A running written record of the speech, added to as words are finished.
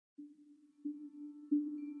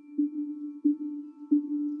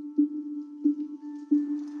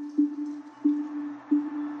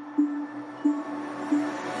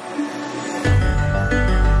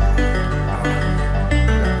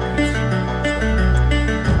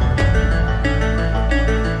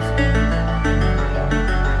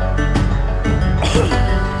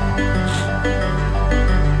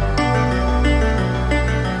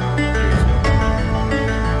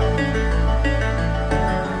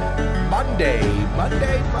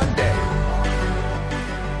Monday.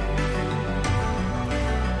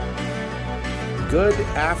 Good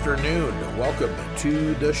afternoon. Welcome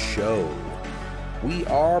to the show. We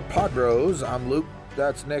are Pod Bros. I'm Luke.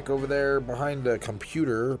 That's Nick over there behind the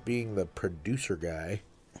computer, being the producer guy.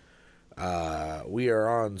 We are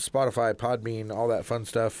on Spotify, Podbean, all that fun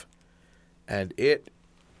stuff. And it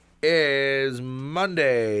is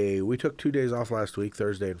Monday. We took 2 days off last week,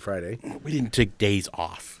 Thursday and Friday. We didn't take days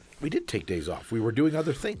off. We did take days off. We were doing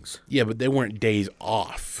other things. Yeah, but they weren't days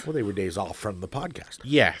off. Well, they were days off from the podcast.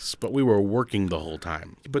 Yes, but we were working the whole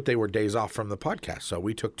time. But they were days off from the podcast, so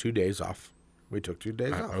we took 2 days off.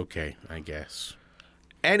 Off. Okay, I guess.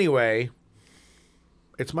 Anyway,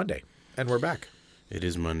 it's Monday, and we're back. It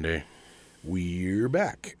is Monday. We're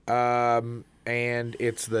back. And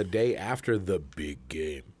it's the day after the big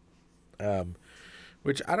game.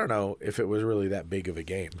 Which I don't know if it was really that big of a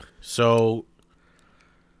game. So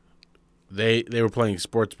they were playing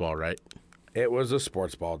sports ball, right? It was a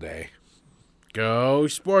sports ball day. Go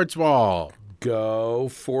sports ball. Go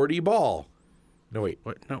 40 ball. No, wait.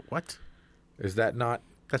 What? No, what? Is that not?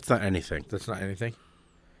 That's not anything. That's not anything?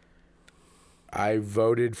 I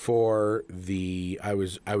voted for the... I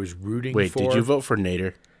was rooting for... Wait, did you vote for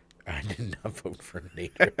Nader? I did not vote for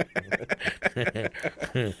Nader.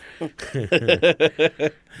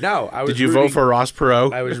 No, I was Did you vote for Ross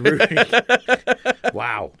Perot? I was rooting...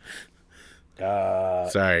 Wow.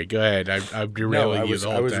 Sorry, go ahead. I'm derailing you the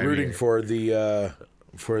whole time. I was rooting here. for the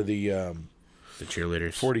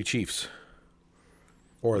cheerleaders. 40 Chiefs.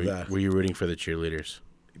 Or Were you rooting for the cheerleaders?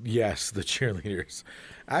 Yes, the cheerleaders.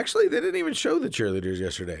 Actually, they didn't even show the cheerleaders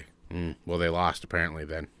yesterday. Well, they lost apparently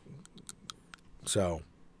then. So,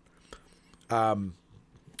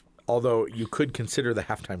 although you could consider the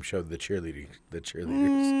halftime show the cheerleaders, because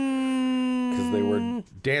they were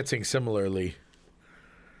dancing similarly,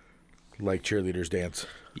 like cheerleaders dance.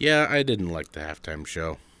 Yeah, I didn't like the halftime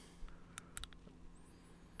show.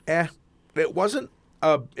 It wasn't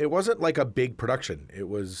like a big production. It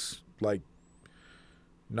was like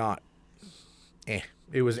not.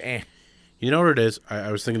 It was. You know what it is?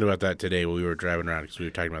 I was thinking about that today when we were driving around because we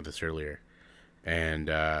were talking about this earlier. And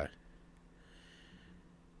I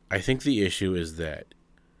think the issue is that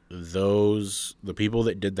the people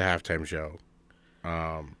that did the halftime show,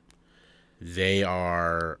 they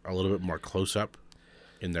are a little bit more close up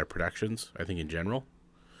in their productions, I think in general.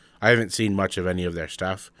 I haven't seen much of any of their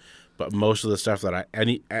stuff, but most of the stuff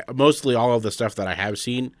mostly all of the stuff that I have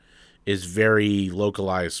seen is very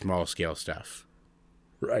localized, small scale stuff.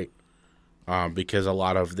 Right. Because a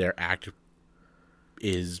lot of their act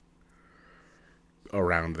is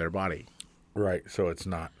around their body. Right, so it's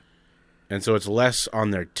not. And so it's less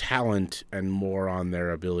on their talent and more on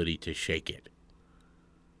their ability to shake it.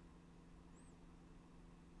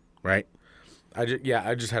 Right? I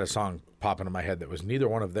just had a song pop into my head that was neither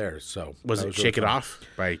one of theirs. So was it "Shake It Off"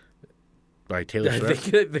 by Taylor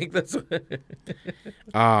Swift? I think that's.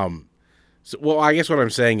 So, well, I guess what I'm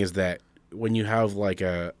saying is that when you have like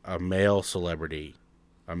a male celebrity,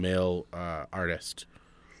 a male artist,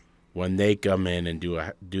 when they come in and do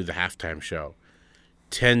the halftime show,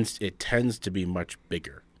 it tends to be much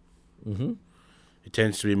bigger. Mm-hmm. It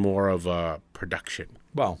tends to be more of a production.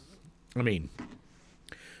 Well, I mean,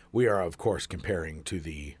 we are of course comparing to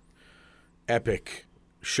the epic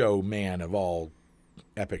showman of all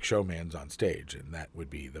epic showmans on stage, and that would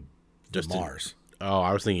be the Mars. Oh,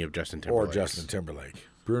 I was thinking of Justin Timberlake. Or Justin Timberlake.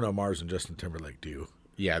 Bruno Mars and Justin Timberlake do.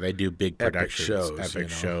 Yeah, they do big productions. Epic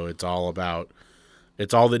shows. Show. It's all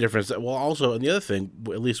the difference. Well, also, and the other thing,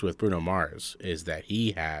 at least with Bruno Mars, is that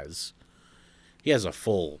he has a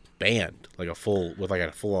full band, with a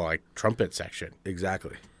full trumpet section.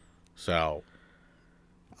 Exactly. So,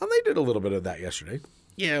 well, they did a little bit of that yesterday.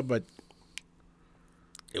 Yeah, but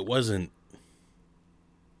it wasn't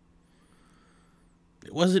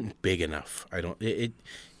big enough.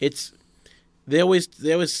 It's they always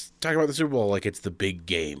talk about the Super Bowl like it's the big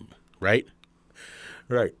game, right?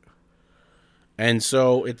 Right. And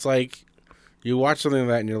so it's like you watch something like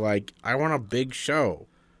that and you're like, I want a big show.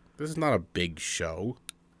 This is not a big show.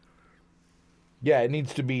 Yeah, it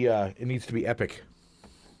needs to be epic.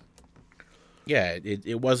 Yeah,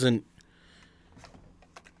 it wasn't.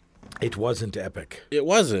 It wasn't epic. It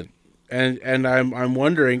wasn't, and I'm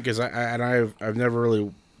wondering because I've never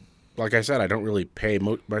really, like I said, I don't really pay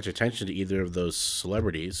much attention to either of those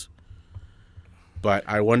celebrities. But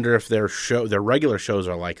I wonder if their regular shows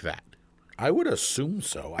are like that. I would assume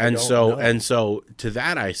so. And so to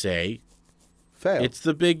that I say, fail. It's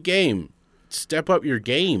the big game. Step up your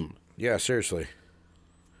game. Yeah, seriously.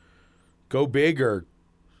 Go big or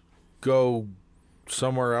go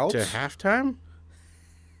somewhere else. To halftime?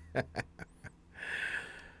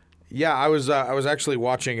 Yeah, I was actually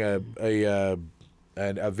watching a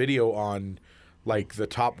video on like the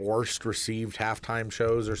top worst received halftime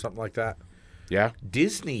shows or something like that. Yeah.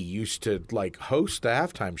 Disney used to like host a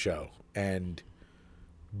halftime show and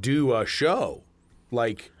do a show.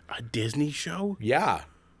 Like a Disney show? Yeah.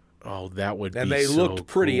 Oh, that would and be they so looked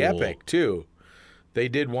pretty cool. epic too. They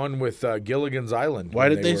did one with Gilligan's Island. Why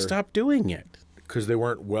did they stop doing it? Because they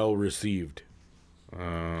weren't well received.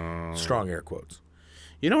 Strong air quotes.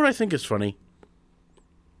 You know what I think is funny?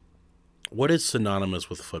 What is synonymous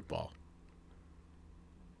with football?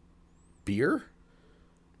 Beer?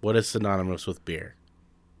 What is synonymous with beer?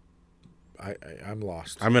 I'm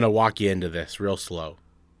lost. I'm going to walk you into this real slow.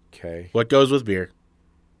 Okay. What goes with beer?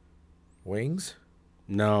 Wings?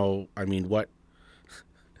 No, I mean, what?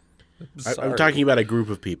 I'm I'm talking about a group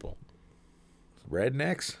of people.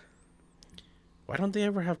 Rednecks? Why don't they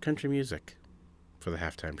ever have country music for the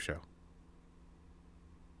halftime show?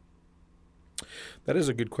 That is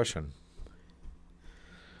a good question.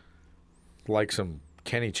 Like some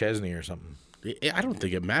Kenny Chesney or something. I don't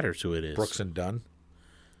think it matters who it is. Brooks and Dunn?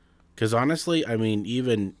 Because honestly, I mean,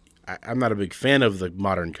 even I'm not a big fan of the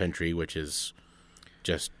modern country, which is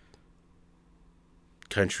just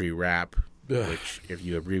country rap. Ugh. Which, if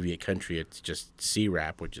you abbreviate country, it's just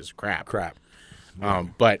C-rap, which is crap. Crap.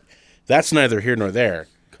 But that's neither here nor there.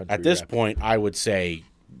 Country At this rap. point, I would say,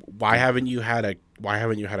 why haven't you had a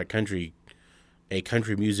country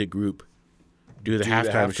music group do the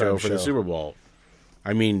halftime show for the Super Bowl?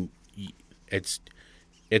 I mean, it's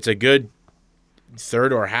a good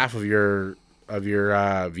third or half of your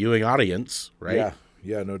viewing audience, right?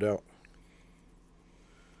 Yeah, no doubt.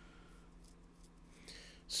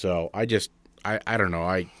 So I don't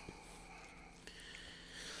know.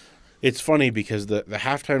 It's funny because the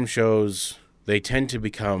halftime shows, they tend to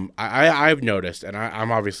become, I've noticed, and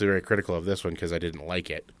I'm obviously very critical of this one because I didn't like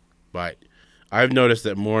it, but I've noticed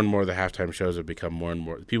that more and more the halftime shows have become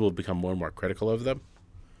people have become more and more critical of them.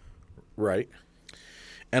 Right.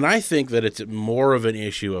 And I think that it's more of an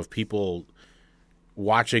issue of people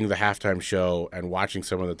watching the halftime show and watching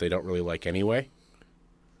someone that they don't really like anyway.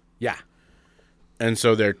 Yeah. And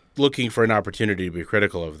so they're looking for an opportunity to be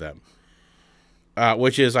critical of them,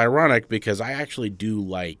 which is ironic because I actually do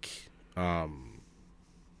like,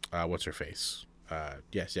 what's her face?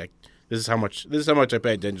 Yes, yeah. This is how much I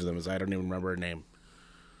pay attention to them. Is I don't even remember her name.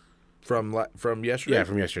 From yesterday? Yeah,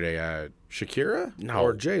 from yesterday. Shakira? No.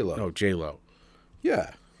 Or J-Lo? No, J-Lo.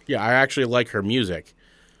 Yeah. Yeah, I actually like her music.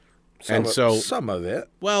 Some of it.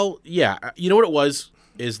 Well, yeah. You know what it was?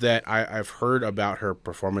 Is that I've heard about her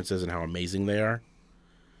performances and how amazing they are.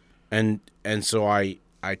 And so I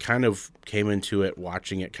kind of came into it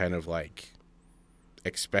watching it kind of like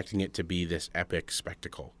expecting it to be this epic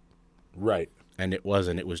spectacle. Right. And it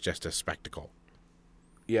wasn't. It was just a spectacle.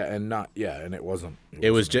 Yeah, and it wasn't.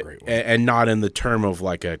 It was just, a great one. and not in the term of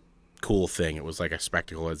like a cool thing. It was like a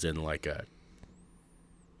spectacle, as in like a,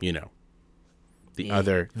 the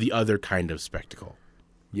other kind of spectacle.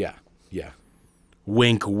 Yeah.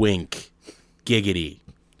 Wink, wink, giggity.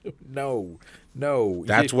 No.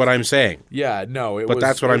 That's what I'm saying. Yeah, no. But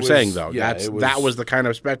that's what I'm saying, though. Yeah, that was the kind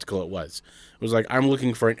of spectacle it was. It was like, I'm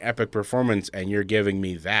looking for an epic performance, and you're giving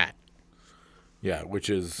me that. Yeah, which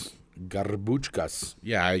is garbuchkas.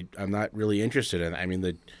 Yeah, I'm not really interested in it. I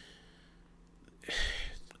mean,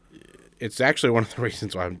 it's actually one of the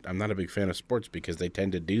reasons why I'm not a big fan of sports, because they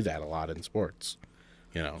tend to do that a lot in sports.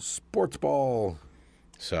 Sports ball.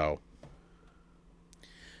 So,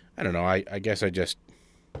 I don't know. I guess I just...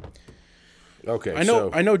 Okay, I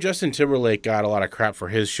know Justin Timberlake got a lot of crap for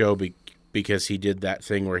his show because he did that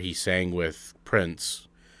thing where he sang with Prince.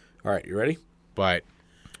 All right, you ready? But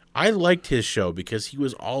I liked his show because he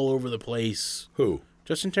was all over the place. Who?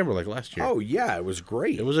 Justin Timberlake last year. Oh yeah, it was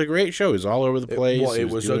great. It was a great show. He was all over the place. It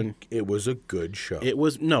was a good show. It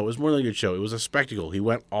was more than a good show. It was a spectacle. He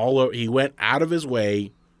went he went out of his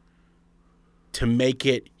way to make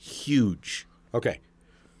it huge. Okay.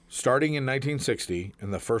 Starting in 1960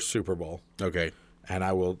 in the first Super Bowl. Okay. And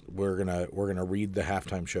we're gonna read the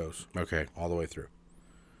halftime shows. Okay. All the way through.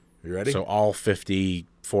 You ready? So all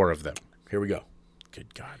 54 of them. Here we go.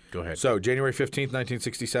 good God. Go ahead. So, January 15th,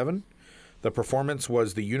 1967, the performance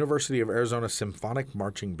was the University of Arizona Symphonic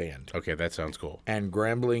Marching Band Okay, that sounds cool. and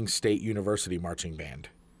Grambling State University Marching Band.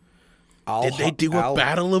 Did they do a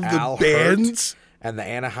battle of the bands? And the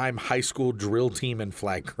Anaheim High School Drill Team and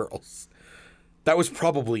Flag Girls. That was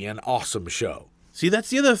probably an awesome show. See,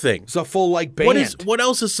 that's the other thing. It's a full, band. What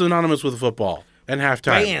else is synonymous with football and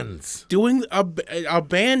halftime? Bands. Doing a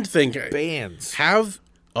band thing. Bands.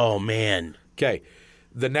 Oh, man. Okay.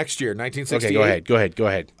 The next year, 1968. Okay, go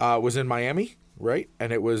ahead. Was in Miami, right?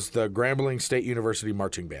 And it was the Grambling State University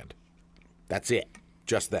Marching Band. That's it.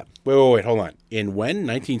 Just them. Wait, hold on. In when?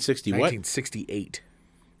 1960 what? 1968.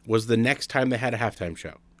 Was the next time they had a halftime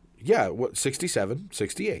show? Yeah, 67,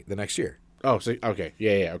 68, the next year. Oh, okay.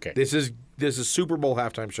 Yeah, okay. This is Super Bowl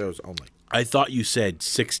halftime shows only. I thought you said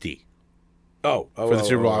 60 for for the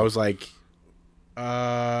Super Bowl. I was like,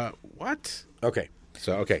 what? Okay.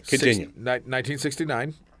 So, okay, continue.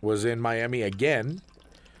 1969 was in Miami again,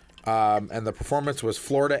 and the performance was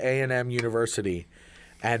Florida A&M University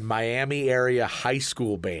and Miami area high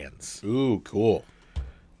school bands. Ooh, cool.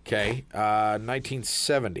 Okay.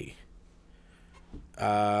 1970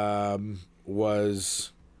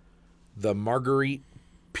 was the Marguerite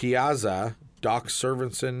Piazza, Doc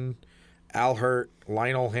Servenson, Al Hurt,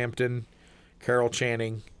 Lionel Hampton, Carol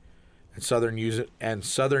Channing, and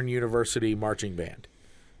Southern University Marching Band.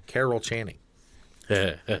 Carol Channing.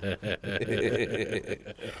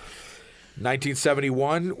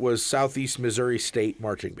 1971 was Southeast Missouri State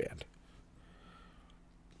Marching Band.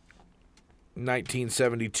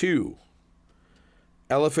 1972,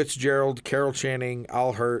 Ella Fitzgerald, Carol Channing,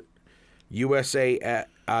 Al Hurt, USAFA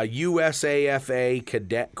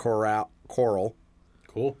Cadet Choral,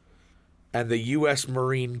 Cool. and the U.S.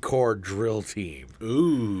 Marine Corps Drill Team.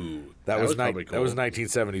 Ooh. That was probably cool. That was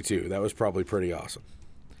 1972. That was probably pretty awesome.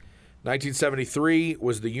 1973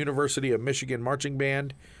 was the University of Michigan Marching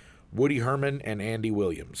Band, Woody Herman and Andy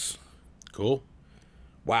Williams. Cool.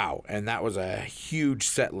 Wow, and that was a huge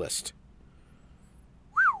set list.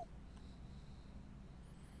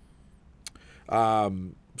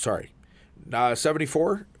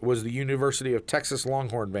 74 was the University of Texas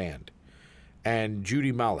Longhorn Band and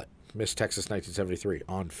Judy Mollett, Miss Texas 1973,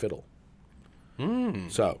 on fiddle.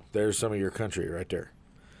 So there's some of your country right there.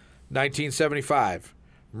 1975,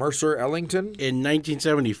 Mercer Ellington. In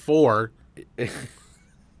 1974,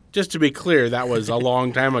 just to be clear, that was a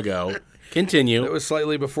long time ago. Continue. It was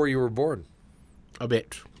slightly before you were born. A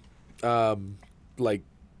bit. Like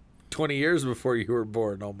 20 years before you were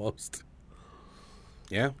born, almost.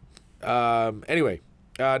 Yeah. Anyway,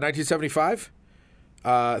 1975,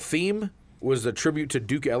 theme was the tribute to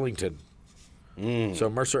Duke Ellington. So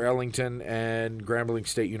Mercer Ellington and Grambling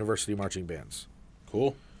State University marching bands.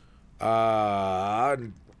 Cool.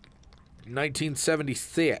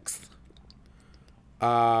 1976,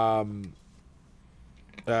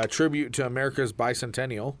 tribute to America's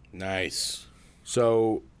bicentennial. Nice.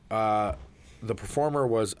 So the performer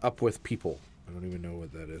was Up With People. I don't even know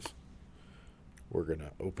what that is. We're going to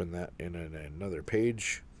open that in another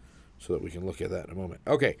page so that we can look at that in a moment.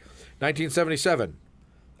 Okay, 1977.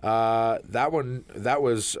 That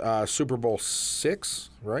was Super Bowl VI,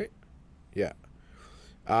 right? Yeah.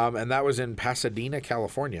 And that was in Pasadena,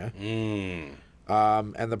 California. And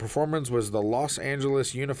the performance was the Los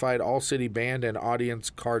Angeles Unified All-City Band and Audience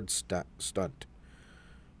Card Stunt.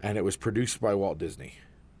 And it was produced by Walt Disney.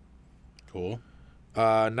 Cool.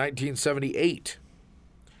 1978.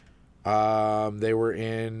 They were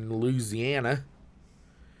in Louisiana.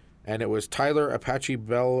 And it was Tyler Apache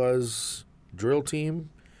Bella's drill team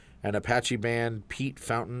and Apache band Pete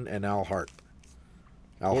Fountain and Al Hurt.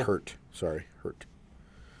 Hurt.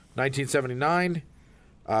 1979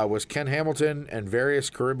 was Ken Hamilton and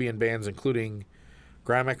various Caribbean bands, including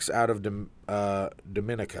Grammix out of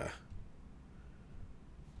Dominica.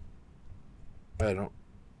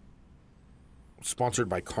 Sponsored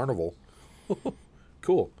by Carnival.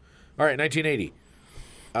 Cool. All right, 1980.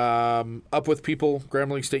 Up With People,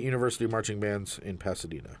 Grambling State University marching bands in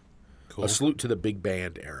Pasadena. Cool. A salute to the big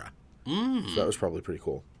band era. So that was probably pretty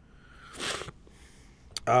cool.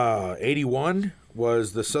 81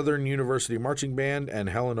 was the Southern University Marching Band and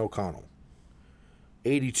Helen O'Connell.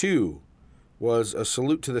 82 was a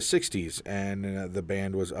salute to the 60s, and the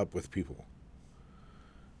band was Up With People.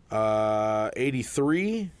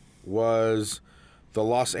 83 was the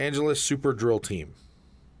Los Angeles Super Drill Team.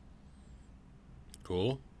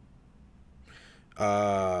 Cool.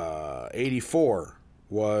 84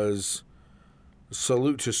 was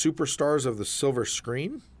Salute to Superstars of the Silver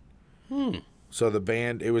Screen. So the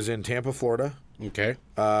band, it was in Tampa, Florida. Okay.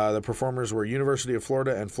 The performers were University of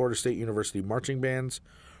Florida and Florida State University marching bands,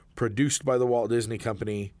 produced by the Walt Disney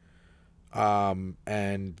Company,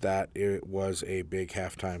 and that it was a big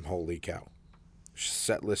halftime. Holy cow!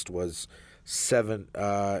 Set list was 7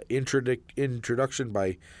 introduction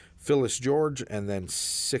by Phyllis George, and then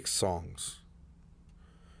 6 songs,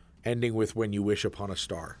 ending with "When You Wish Upon a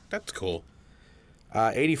Star." That's cool.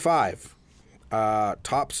 85,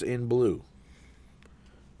 Tops in Blue,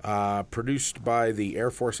 produced by the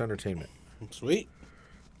Air Force Entertainment. Sweet.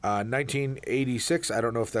 1986, I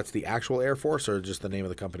don't know if that's the actual Air Force or just the name of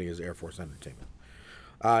the company is Air Force Entertainment.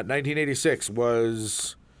 1986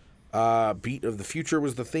 was Beat of the Future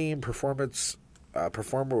was the theme. Performer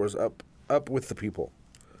was Up With the People.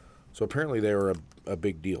 So apparently they were a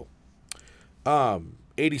big deal.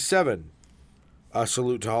 87,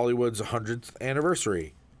 Salute to Hollywood's 100th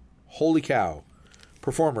anniversary. Holy cow.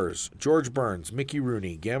 Performers, George Burns, Mickey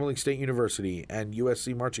Rooney, Gambling State University, and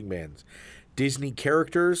USC marching bands. Disney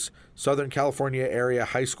characters, Southern California area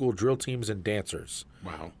high school drill teams and dancers.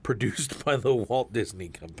 Wow. Produced by the Walt Disney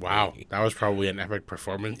Company. Wow. That was probably an epic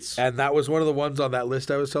performance. And that was one of the ones on that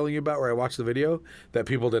list I was telling you about where I watched the video that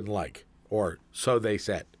people didn't like. Or so they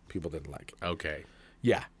said people didn't like. Okay.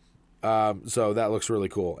 Yeah. So that looks really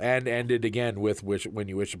cool. And ended again with When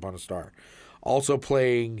You Wish Upon a Star. Also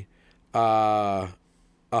playing a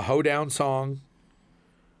hoedown song,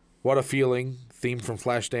 What a Feeling, theme from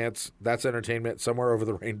Flashdance, That's Entertainment, Somewhere Over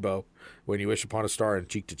the Rainbow, When You Wish Upon a Star, and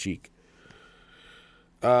Cheek to Cheek.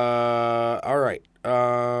 All right.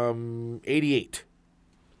 88.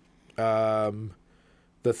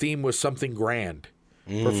 The theme was Something Grand.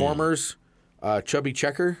 Performers, Chubby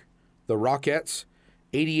Checker, The Rockettes,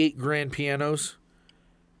 88 grand pianos,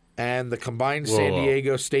 and the combined San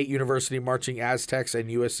Diego State University Marching Aztecs and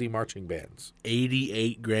USC marching bands.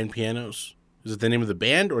 88 grand pianos? Is it the name of the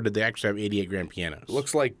band, or did they actually have 88 grand pianos? It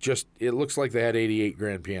looks like they had 88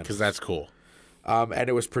 grand pianos. Because that's cool. And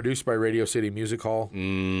it was produced by Radio City Music Hall.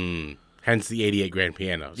 Hence the 88 grand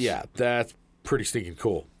pianos. Yeah, that's pretty stinking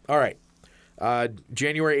cool. All right.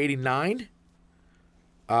 January 89.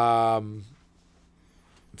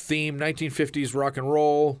 Theme 1950s rock and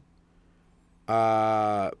roll.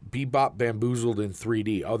 Bebop Bamboozled in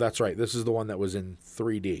 3D. Oh, that's right. This is the one that was in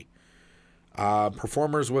 3D.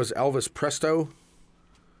 Performers was Elvis Presto,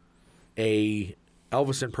 a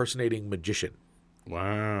Elvis impersonating magician.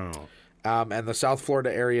 Wow. And the South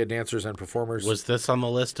Florida area dancers and performers. Was this on the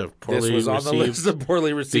list of poorly received? This was on the list of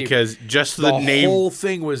poorly received. Because just the name... whole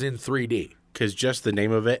thing was in 3D. Because just the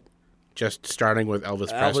name of it, just starting with Elvis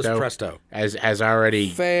Presto. Has already...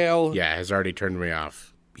 Fail. Yeah, has already turned me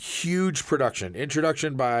off. Huge production.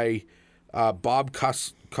 Introduction by Bob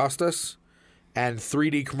Costas and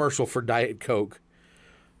 3D commercial for Diet Coke.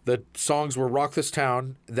 The songs were Rock This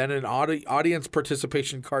Town, then an audience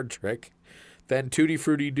participation card trick, then Tutti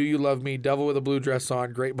Frutti, Do You Love Me, Devil with a Blue Dress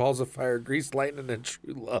On, Great Balls of Fire, Greased Lightning, and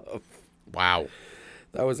True Love. Wow.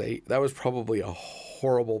 That was probably a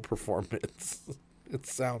horrible performance. It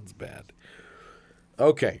sounds bad.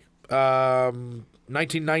 Okay.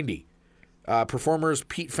 1990. Performers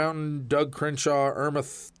Pete Fountain, Doug Crenshaw, Irma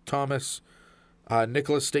Thomas,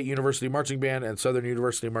 Nicholas State University Marching Band, and Southern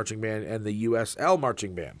University Marching Band, and the USL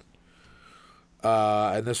Marching Band.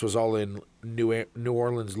 And this was all in New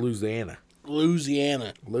Orleans, Louisiana.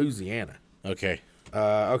 Louisiana. Okay.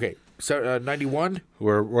 Okay. So 91.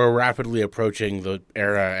 We're rapidly approaching the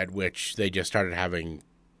era at which they just started having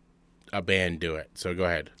a band do it. So go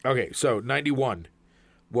ahead. Okay. So 91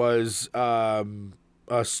 was a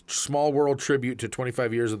Small World tribute to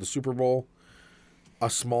 25 years of the Super Bowl. A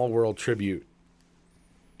Small World tribute.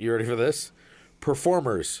 You ready for this?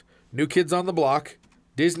 Performers: New Kids on the Block,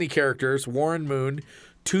 Disney characters, Warren Moon,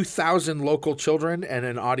 2,000 local children, and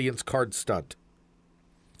an audience card stunt.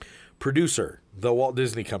 Producer: The Walt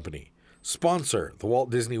Disney Company. Sponsor: The Walt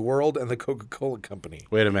Disney World and the Coca-Cola Company.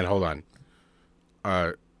 Wait a minute, hold on.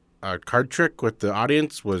 A card trick with the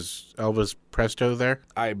audience? Was Elvis Presto there?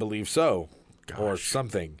 I believe so. Gosh. Or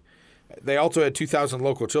something. They also had 2,000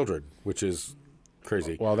 local children, which is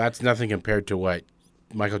crazy. Well, that's nothing compared to what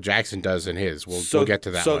Michael Jackson does in his. We'll get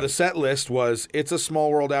to that. So the set list was It's a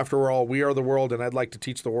Small World After All, We Are the World, and I'd Like to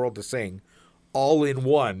Teach the World to Sing, all in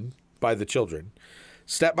one by the children.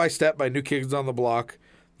 Step by Step by New Kids on the Block.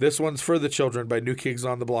 This One's for the Children by New Kids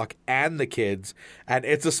on the Block and the Kids. And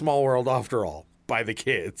It's a Small World After All by the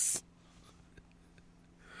Kids.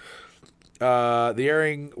 The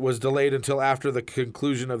airing was delayed until after the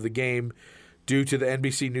conclusion of the game due to the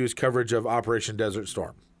NBC News coverage of Operation Desert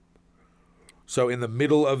Storm. So in the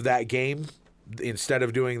middle of that game, instead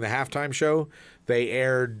of doing the halftime show, they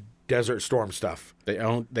aired Desert Storm stuff. They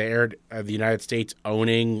aired the United States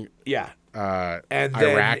owning Yeah. and then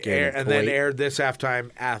Iraq then aired this halftime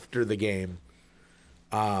after the game.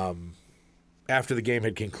 After the game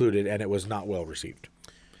had concluded, and it was not well received.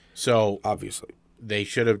 So Obviously. they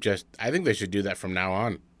should have I think they should do that from now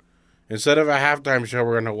on. Instead of a halftime show,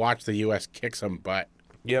 we're going to watch the U.S. kick some butt.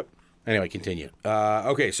 Yep. Anyway, continue.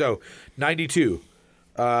 Okay, so 92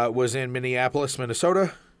 was in Minneapolis,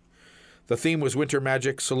 Minnesota. The theme was Winter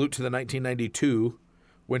Magic, salute to the 1992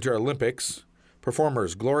 Winter Olympics.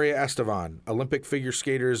 Performers, Gloria Estefan, Olympic figure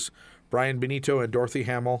skaters Brian Benito and Dorothy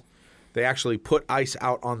Hamill. They actually put ice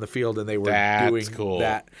out on the field, and they were doing cool.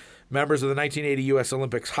 that. Members of the 1980 U.S.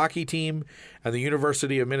 Olympics hockey team and the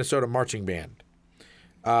University of Minnesota marching band.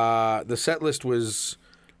 The set list was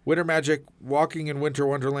Winter Magic, Walking in Winter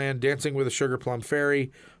Wonderland, Dancing with a Sugar Plum Fairy,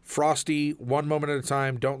 Frosty, One Moment at a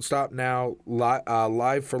Time, Don't Stop Now,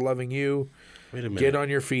 Live for Loving You, Wait a minute. Get on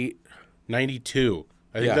Your Feet. 92.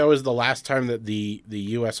 I think that was the last time that the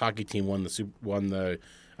U.S. hockey team won the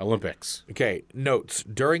Olympics. Okay, notes.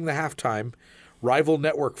 During the halftime, rival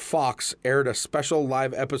network Fox aired a special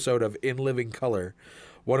live episode of In Living Color,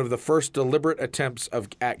 one of the first deliberate attempts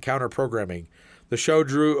at counter-programming. The show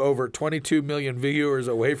drew over 22 million viewers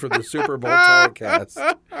away from the Super Bowl telecast.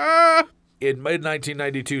 In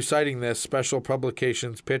mid-1992, citing this, special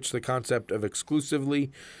publications pitched the concept of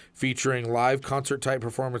exclusively featuring live concert-type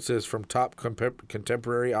performances from top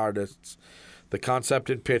contemporary artists. The concept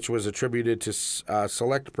and pitch was attributed to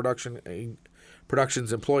Select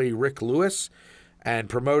Productions employee Rick Lewis and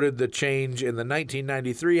promoted the change in the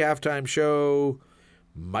 1993 halftime show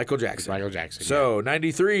Michael Jackson. So,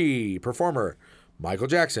 93, performer Michael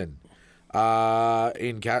Jackson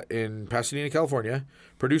in Pasadena, California.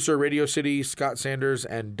 Producer Radio City, Scott Sanders,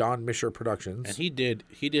 and Don Mischer Productions. And he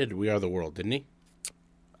did We Are the World, didn't he?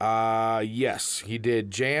 Yes, he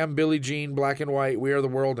did Jam, Billie Jean, Black and White, We Are the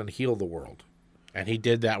World, and Heal the World. And he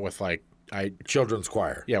did that with children's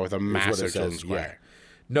choir. Yeah, with a massive children's choir. Yeah.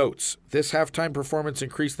 Notes: this halftime performance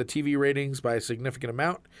increased the TV ratings by a significant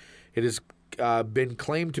amount. It has been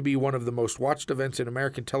claimed to be one of the most watched events in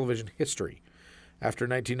American television history. After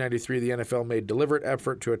 1993, the NFL made deliberate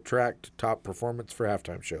effort to attract top performance for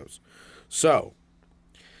halftime shows. So,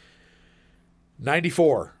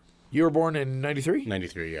 94. You were born in 93?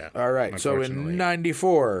 93, yeah. All right. So in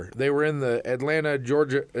 94, they were in the Atlanta,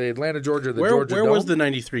 Georgia, Georgia Where Dome. was the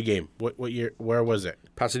 93 game? What year? Where was it?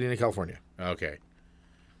 Pasadena, California. Okay.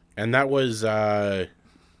 And that was, does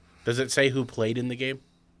it say who played in the game?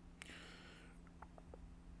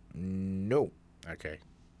 No. Okay.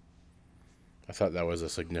 I thought that was a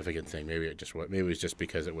significant thing. Maybe it was just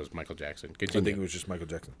because it was Michael Jackson. Continue. I think it was just Michael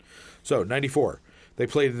Jackson. So, 94. They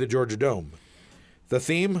played at the Georgia Dome. The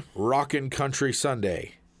theme, Rockin' Country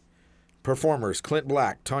Sunday. Performers, Clint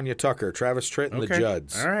Black, Tanya Tucker, Travis Tritt, and the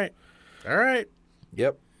Judds. All right.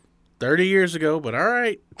 Yep. 30 years ago, but all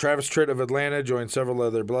right. Travis Tritt of Atlanta joined several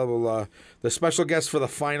other blah, blah, blah. The special guests for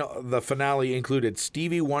the finale included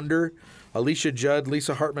Stevie Wonder, Alicia Judd,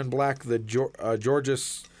 Lisa Hartman Black, the Georgia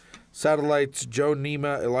Satellites, Joe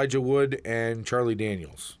Nima, Elijah Wood, and Charlie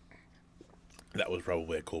Daniels. That was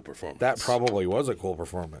probably a cool performance. That probably was a cool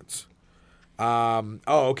performance.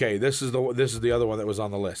 Okay. This is the other one that was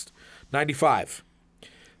on the list. 95.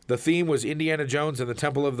 The theme was Indiana Jones and the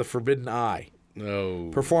Temple of the Forbidden Eye. No.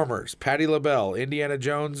 Performers, Patti LaBelle, Indiana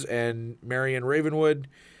Jones and Marion Ravenwood,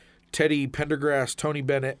 Teddy Pendergrass, Tony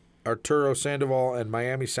Bennett, Arturo Sandoval, and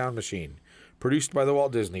Miami Sound Machine. Produced by the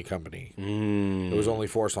Walt Disney Company. It was only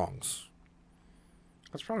 4 songs.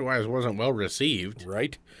 That's probably why it wasn't well received.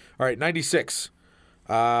 Right? All right, 96.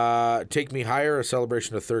 Take Me Higher, a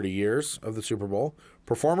celebration of 30 years of the Super Bowl.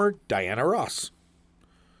 Performer, Diana Ross.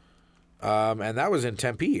 And that was in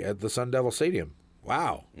Tempe at the Sun Devil Stadium.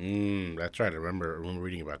 Wow. That's right. I remember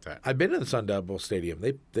reading about that. I've been in the Sun Devil Stadium.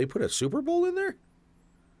 They put a Super Bowl in there?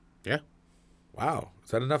 Yeah. Wow.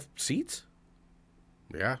 Is that enough seats?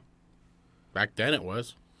 Yeah. Back then it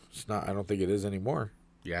was. It's not. I don't think it is anymore.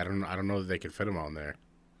 Yeah, I don't know that they could fit them on there.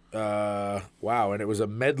 Wow. And it was a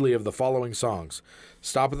medley of the following songs: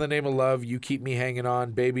 Stop in the Name of Love, You Keep Me Hanging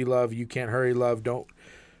On, Baby Love, You Can't Hurry Love, Don't.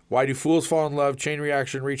 Why Do Fools Fall in Love, Chain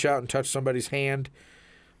Reaction, Reach Out and Touch Somebody's Hand,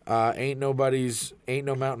 Ain't No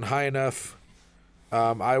Mountain High Enough,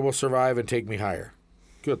 I Will Survive, and Take Me Higher.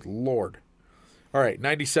 Good Lord. All right,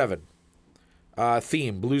 97.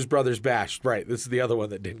 Theme, Blues Brothers Bash. Right, this is the other one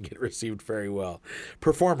that didn't get received very well.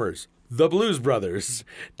 Performers, The Blues Brothers,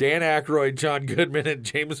 Dan Aykroyd, John Goodman, and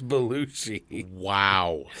James Belushi.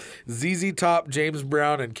 Wow. ZZ Top, James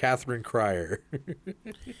Brown, and Catherine Cryer.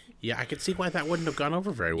 Yeah, I could see why that wouldn't have gone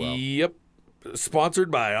over very well. Yep. Sponsored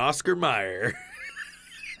by Oscar Mayer.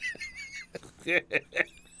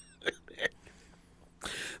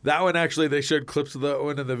 That one, actually, they showed clips of that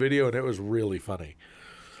one in the video, and it was really funny.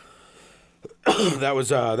 That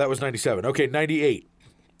was 97. Okay, 98.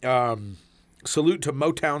 Salute to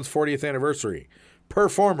Motown's 40th anniversary.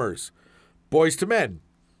 Performers: Boyz II Men,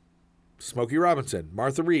 Smokey Robinson,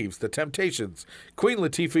 Martha Reeves, The Temptations, Queen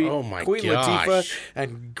Latifah, Oh my Queen gosh. Latifah,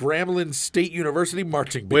 and Grambling State University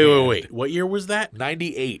Marching Band. Wait. What year was that?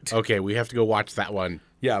 98. Okay, we have to go watch that one.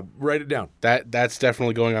 Yeah, write it down. That's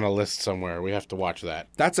definitely going on a list somewhere. We have to watch that.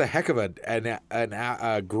 That's a heck of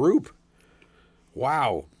a group.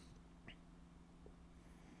 Wow.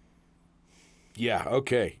 Yeah,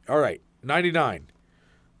 okay. All right. 99.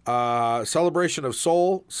 Celebration of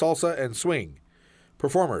soul, salsa, and swing.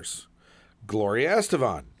 Performers: Gloria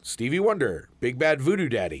Estefan, Stevie Wonder, Big Bad Voodoo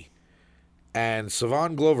Daddy, and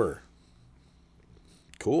Savan Glover.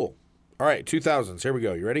 Cool. All right, 2000s. Here we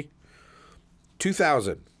go. You ready?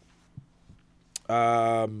 2000.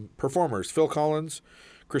 Performers: Phil Collins,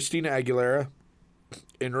 Christina Aguilera,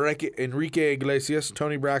 Enrique Iglesias,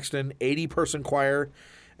 Tony Braxton, 80-person choir,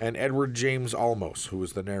 and Edward James Olmos, who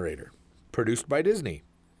was the narrator. Produced by Disney.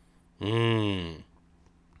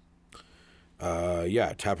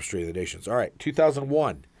 Tapestry of the Nations. All right,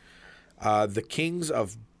 2001. The Kings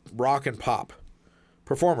of Rock and Pop.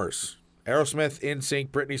 Performers: Aerosmith, NSYNC,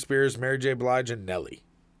 Britney Spears, Mary J. Blige, and Nelly.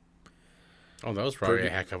 Oh, that was probably a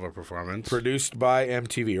heck of a performance. Produced by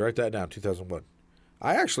MTV. Write that down, 2001.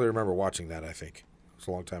 I actually remember watching that, I think. It was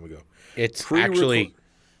a long time ago. It's actually,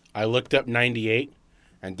 I looked up 98,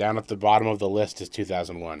 and down at the bottom of the list is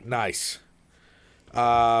 2001. Nice.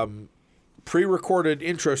 Pre-recorded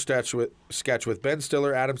intro sketch with Ben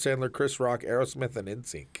Stiller, Adam Sandler, Chris Rock, Aerosmith, and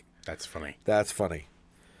NSYNC. That's funny. That's funny.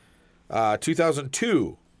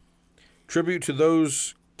 2002. Tribute to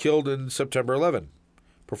those killed in September 11.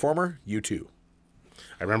 Performer: U2.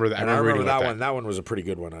 I remember that. I remember that one. one. That one was a pretty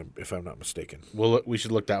good one, if I'm not mistaken. We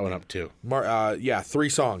should look that one up too. 3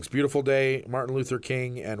 songs: Beautiful Day, Martin Luther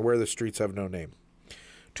King, and Where the Streets Have No Name.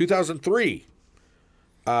 2003.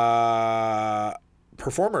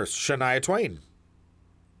 Performers: Shania Twain,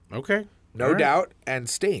 Okay. No Doubt, and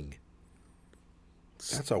Sting.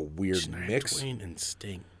 That's a weird Shania mix. Twain and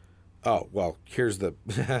Sting. Oh, well, here's the...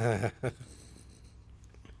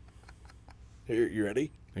 Here, you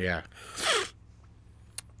ready? Yeah.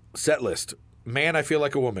 Set list: Man, I Feel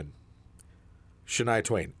Like a Woman, Shania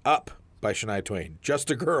Twain. Up by Shania Twain. Just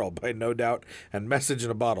a Girl by No Doubt, and Message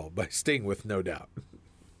in a Bottle by Sting with No Doubt.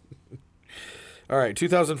 All right,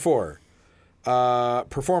 2004.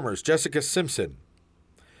 Performers: Jessica Simpson,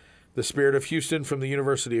 The Spirit of Houston from the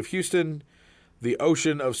University of Houston, The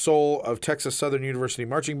Ocean of Soul of Texas Southern University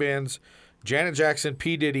Marching Bands, Janet Jackson,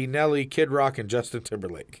 P. Diddy, Nelly, Kid Rock, and Justin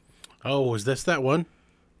Timberlake. Oh, was this that one?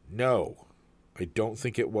 No, I don't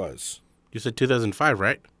think it was. You said 2005,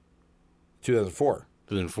 right? 2004.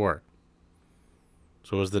 2004.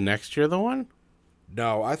 So was the next year the one?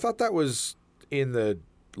 No, I thought that was in the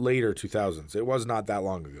later 2000s. It was not that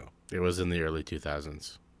long ago. It was in the early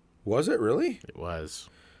 2000s. Was it really? It was.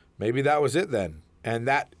 Maybe that was it then. And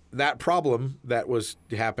that problem that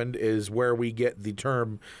happened is where we get the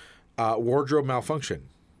term wardrobe malfunction,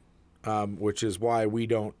 which is why we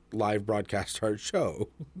don't live broadcast our show.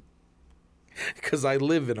 Because I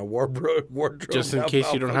live in a wardrobe Just in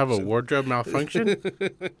case you don't have a wardrobe malfunction?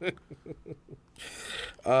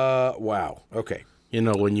 Wow. Okay. You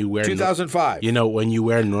know, when you wear 2005. When you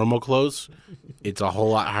wear normal clothes, it's a whole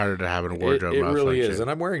lot harder to have a wardrobe malfunction. It really is, and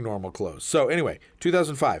I'm wearing normal clothes. So anyway,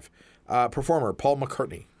 2005. Performer: Paul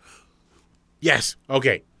McCartney. Yes.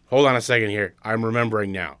 Okay. Hold on a second here. I'm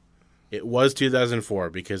remembering now. It was 2004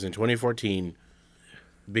 because in 2014,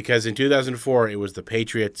 in 2004 it was the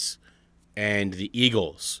Patriots and the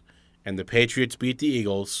Eagles, and the Patriots beat the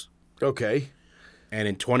Eagles. Okay. And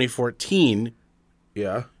in 2014,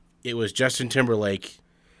 yeah, it was Justin Timberlake,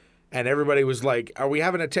 and everybody was like, "Are we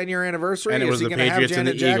having a 10-year anniversary?" And it was the Patriots and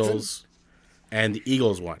the Jackson? Eagles, and the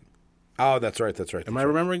Eagles won. Oh, that's right. That's right. Am I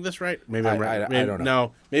remembering this right? Maybe I'm right. I don't know.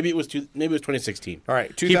 No, maybe it was 2016. All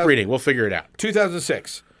right, keep reading. We'll figure it out.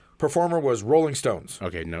 2006. Performer was Rolling Stones.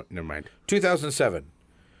 Okay, no, never mind. 2007.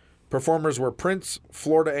 Performers were Prince,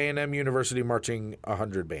 Florida A&M University Marching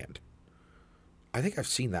 100 Band. I think I've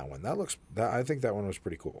seen that one. I think that one was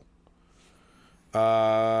pretty cool.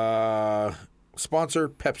 Sponsor: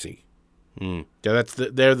 Pepsi. Yeah,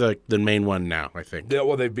 they're the main one now, I think.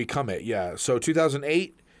 Well, they've become it. Yeah. So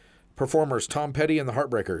 2008. Performers: Tom Petty and the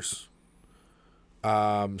Heartbreakers.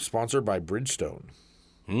 Sponsored by Bridgestone.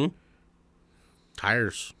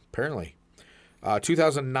 Tires. Apparently.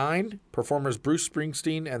 2009. Performers: Bruce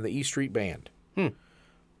Springsteen and the E Street Band.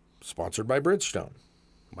 Sponsored by Bridgestone.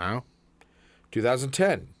 Wow.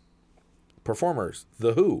 2010. Performers,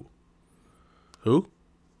 The Who. Who?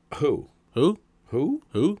 Who? Who? Who?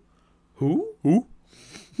 Who?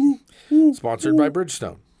 Who? Sponsored by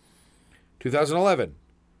Bridgestone. 2011.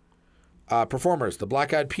 Performers, the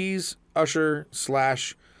Black Eyed Peas, Usher,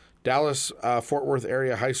 Slash, Dallas, Fort Worth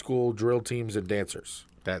area high school drill teams and dancers.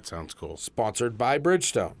 That sounds cool. Sponsored by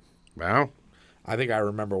Bridgestone. Wow. I think I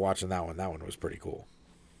remember watching that one. That one was pretty cool.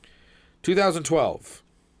 2012.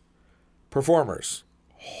 Performers.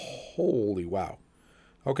 Holy wow.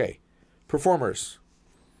 Okay. Performers.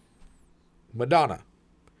 Madonna.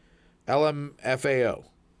 LMFAO.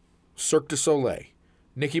 Cirque du Soleil.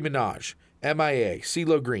 Nicki Minaj. MIA.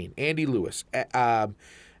 CeeLo Green. Andy Lewis.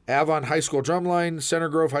 Avon High School Drumline. Center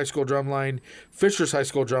Grove High School Drumline. Fishers High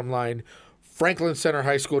School Drumline. Franklin Center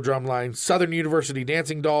High School Drumline, Southern University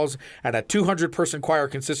Dancing Dolls, and a 200-person choir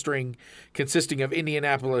consisting of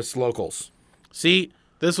Indianapolis locals. See,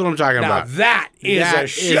 this is what I'm talking Now about. that is That a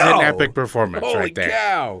show. is an epic performance Holy right there.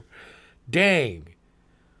 cow. Dang.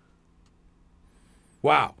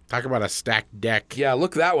 Wow. Talk about a stacked deck. Yeah,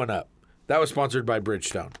 look that one up. That was sponsored by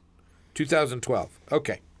Bridgestone. 2012.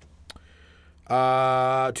 Okay.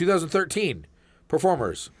 2013.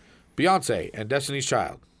 Performers. Beyonce and Destiny's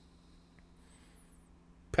Child.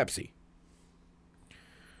 Pepsi.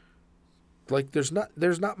 Like there's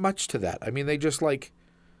not much to that. I mean they just like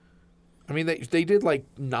they did like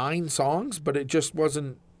 9 songs, but it just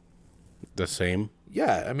wasn't The same.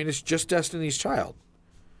 yeah, I mean it's just Destiny's Child.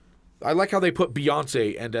 I like how they put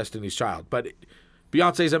Beyonce and Destiny's Child, but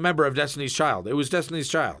Beyonce's a member of Destiny's Child. It was Destiny's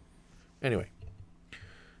Child. Anyway.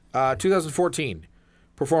 2014.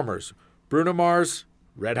 Performers. Bruno Mars,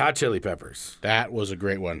 Red Hot Chili Peppers. That was a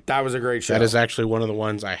great one. That was a great show. That is actually one of the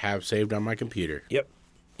ones I have saved on my computer. Yep.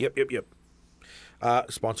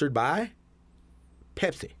 Sponsored by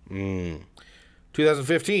Pepsi.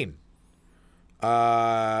 2015.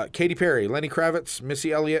 Katy Perry, Lenny Kravitz,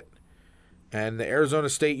 Missy Elliott, and the Arizona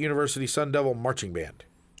State University Sun Devil Marching Band.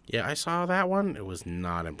 Yeah, I saw that one. It was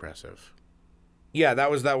not impressive. Yeah,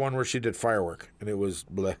 that was that one where she did Firework, and it was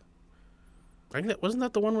bleh. I think that wasn't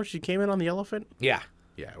that the one where she came in on the elephant? Yeah.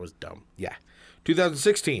 Yeah, it was dumb. Yeah.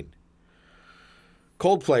 2016.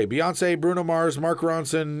 Coldplay, Beyonce, Bruno Mars, Mark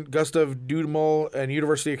Ronson, Gustav Dudamel, and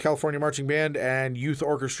University of California Marching Band, and Youth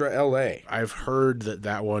Orchestra LA. I've heard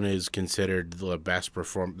that one is considered the best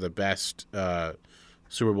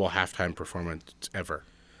Super Bowl halftime performance ever.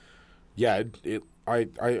 Yeah, if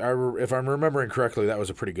I'm remembering correctly, that was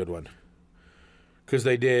a pretty good one. Because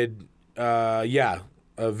they did,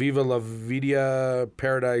 Viva La Vida,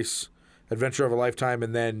 Paradise, Adventure of a Lifetime,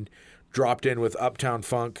 and then dropped in with Uptown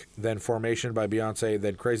Funk, then Formation by Beyonce,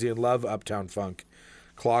 then Crazy in Love, Uptown Funk,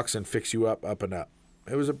 Clocks, and Fix You Up, Up and Up.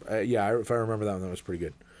 It was if I remember that one, that was pretty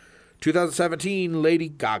good. 2017, Lady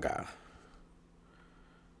Gaga.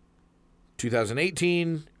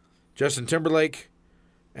 2018, Justin Timberlake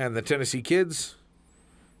and the Tennessee Kids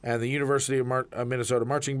and the University of Minnesota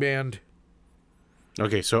Marching Band.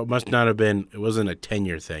 Okay, so it must not have been. It wasn't a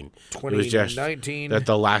 10-year thing. 2019. It was just that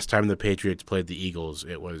the last time the Patriots played the Eagles,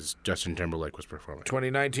 it was Justin Timberlake was performing.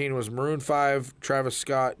 2019 was Maroon 5, Travis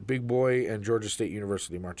Scott, Big Boy, and Georgia State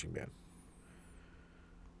University Marching Band.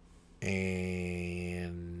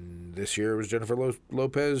 And this year it was Jennifer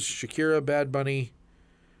Lopez, Shakira, Bad Bunny,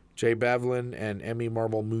 Jay Bavlin, and Emmy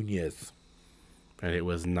Marble Munoz. And it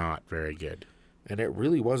was not very good. And it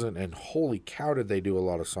really wasn't. And holy cow, did they do a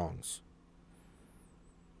lot of songs.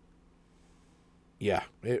 Yeah,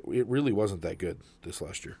 it really wasn't that good this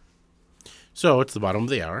last year. So it's the bottom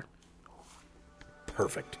of the hour.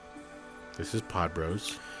 Perfect. This is Pod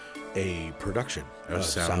Bros. A production of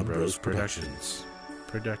Sound Bros Productions.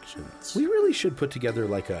 We really should put together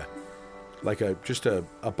like a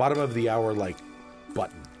bottom of the hour like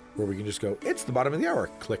button where we can just go, it's the bottom of the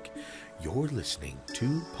hour. Click. You're listening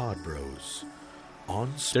to Pod Bros on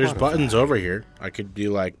Spotify. There's buttons over here. I could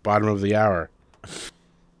do like bottom of the hour.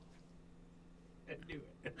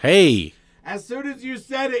 Hey. As soon as you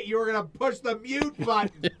said it, you were going to push the mute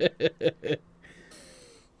button.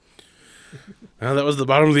 Well, that was the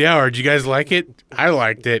bottom of the hour. Did you guys like it? I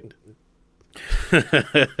liked it.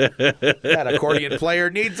 That accordion player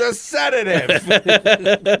needs a sedative.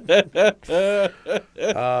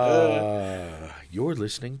 You're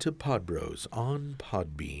listening to Pod Bros on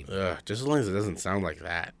Podbean. Just as long as it doesn't sound like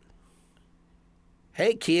that.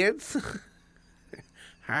 Hey, kids.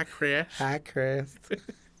 Hi, Chris. Hi, Chris.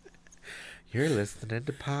 You're listening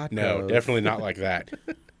to Pod No, Bros. definitely not like that.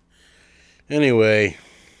 Anyway.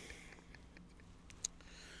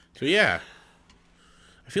 So, yeah.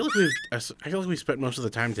 I feel like we spent most of the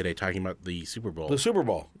time today talking about the Super Bowl. The Super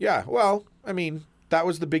Bowl. Yeah, well, I mean, That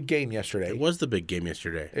was the big game yesterday. It was the big game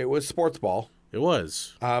yesterday. It was sports ball. It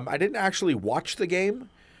was. I didn't actually watch the game,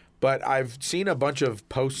 but I've seen a bunch of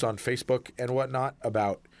posts on Facebook and whatnot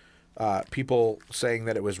about people saying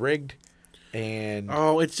that it was rigged. And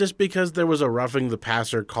Oh, it's just because there was a roughing the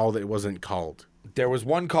passer call that wasn't called. there was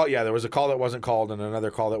one call. Yeah, there was a call that wasn't called and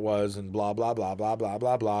another call that was, and blah, blah, blah, blah, blah,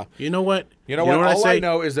 blah, blah. You know what? You know what? All say? I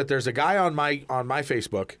know is that there's a guy on my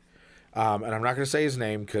Facebook, and I'm not going to say his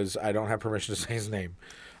name because I don't have permission to say his name.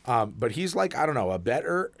 But he's like, I don't know, a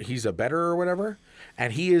bettor. He's a bettor or whatever,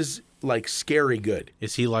 and he is like scary good.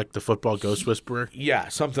 Is he like the football ghost whisperer? Yeah,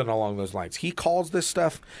 something along those lines. He calls this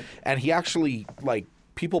stuff, and he actually like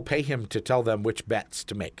people pay him to tell them which bets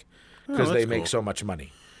to make because that's they make cool. so much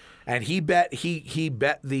money. And he bet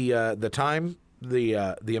the time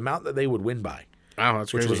the amount that they would win by, Oh,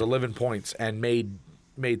 that's which crazy. was 11 points, and made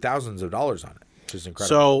thousands of dollars on it, which is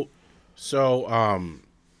incredible.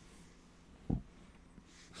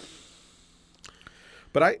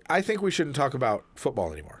 But I think we shouldn't talk about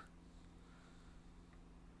football anymore.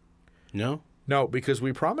 No? No, because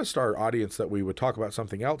we promised our audience that we would talk about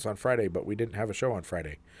something else on Friday, but we didn't have a show on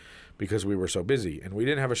Friday because we were so busy. And we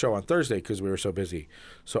didn't have a show on Thursday because we were so busy.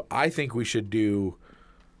 So I think we should do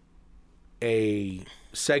a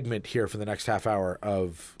segment here for the next half hour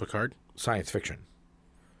of Picard? science fiction,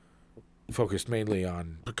 focused mainly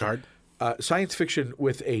on Picard? science fiction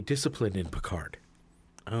with a discipline in Picard.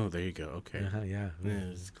 Oh, there you go. Okay. Yeah,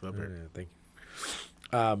 it's clever. thank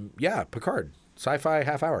you. Yeah, Picard, sci-fi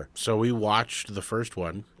half hour. So we watched the first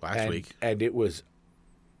one last week. And it was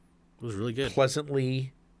It was really good.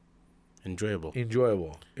 pleasantly Enjoyable.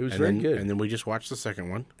 enjoyable. It was And very then, good. And then we just watched the second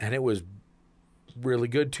one. And it was really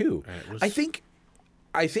good too. And it was-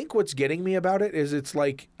 I think what's getting me about it is it's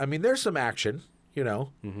like, I mean, there's some action, you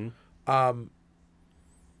know. Mm-hmm.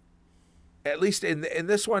 At least in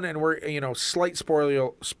this one, and we're, you know, slight spoiler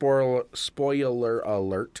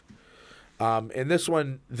alert. In this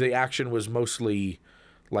one, the action was mostly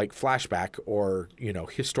like flashback or, you know,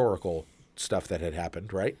 historical stuff that had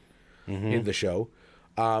happened, right? In the show.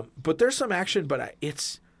 But there's some action, but I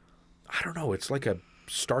don't know, it's like a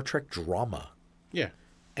Star Trek drama. Yeah.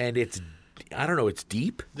 And it's, I don't know, it's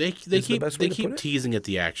deep. They Is the keep best way to keep put it? teasing at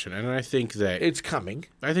the action, and I think that It's coming.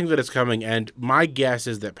 it's coming. And my guess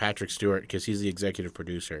is that Patrick Stewart, because he's the executive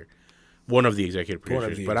producer, one of the executive One of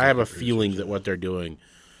producers, the but I have a executive feeling that what they're doing,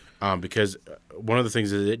 because one of the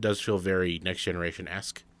things is it does feel very Next Generation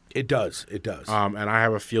esque, It does. It does. and I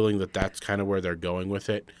have a feeling that that's kind of where they're going with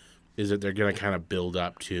it, is that they're going to kind of build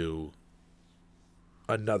up to.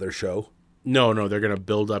 Another show. No, they're going to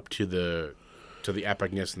build up to the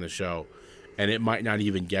epicness in the show, and it might not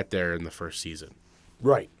even get there in the first season.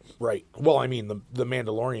 Right. Well, I mean, the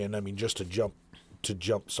Mandalorian, I mean, just to jump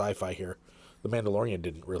sci-fi here, the Mandalorian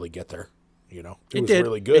didn't really get there, you know. It was did.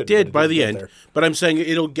 really good. It did but by didn't the get end. there. But I'm saying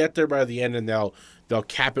it'll get there by the end, and they'll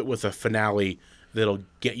cap it with a finale that'll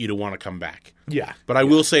get you to want to come back. Yeah. But I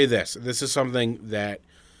will say this. This is something that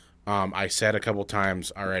I said a couple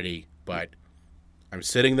times already, but I'm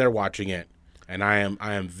sitting there watching it, and I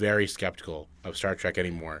am very skeptical of Star Trek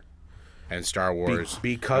anymore and Star Wars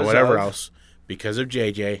because or whatever of- else because of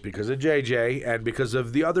JJ. Because of JJ and because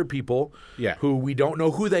of the other people Yeah. who we don't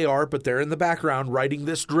know who they are, but they're in the background writing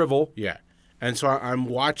this drivel. Yeah. And so I'm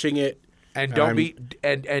watching it. And I'm-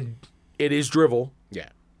 and it is drivel. Yeah,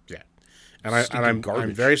 yeah. And Stinking I'm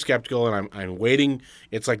garbage. very skeptical, and I'm waiting.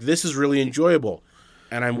 It's like this is really enjoyable,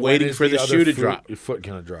 and I'm When waiting is for the other shoe to foot- drop. Foot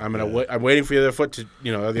gonna drop. I'm yeah. I'm waiting for the other foot to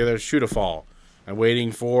the other shoe to fall. I'm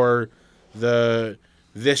waiting for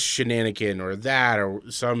this shenanigan or that or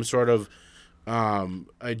some sort of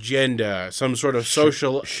agenda, some sort of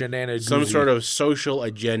social shenanigans. some sort of social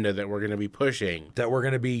agenda that we're going to be pushing. that we're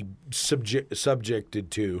going to be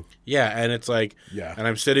subjected to. Yeah, and it's like, Yeah. and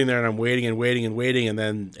I'm sitting there and I'm waiting and waiting and waiting, and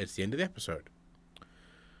then it's the end of the episode.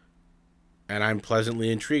 And I'm pleasantly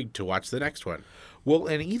intrigued to watch the next one. Well,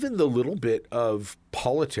 and even the little bit of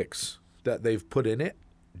politics that they've put in it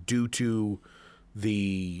due to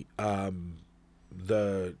the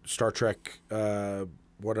Star Trek,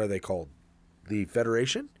 what are they called? The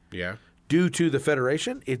Federation? Yeah. Due to the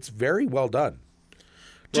Federation, it's very well done.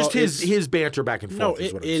 Well, Just his banter back and No, forth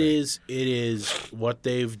is what I'm it saying. is what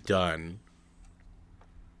they've done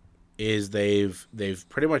is they've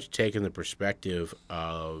pretty much taken the perspective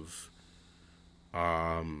of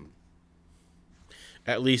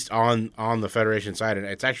at least on the Federation side, and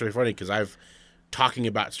it's actually funny because I've talking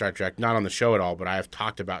about Star Trek, not on the show at all, but I've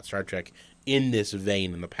talked about Star Trek in this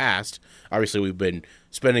vein in the past. Obviously, we've been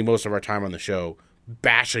spending most of our time on the show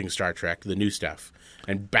bashing Star Trek, the new stuff,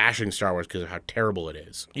 and bashing Star Wars because of how terrible it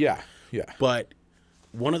is. Yeah. But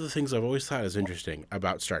one of the things I've always thought is interesting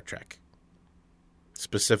about Star Trek,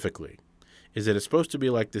 specifically, is that it's supposed to be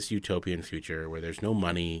like this utopian future where there's no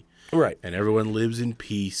money, Right. and everyone lives in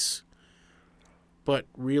peace. But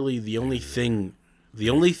really, the only thing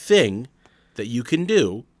that you can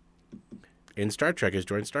do in Star Trek is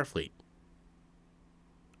join Starfleet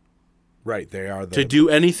Right. They are to do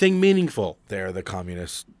anything meaningful. they're the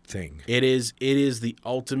communist thing. It is the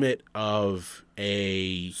ultimate of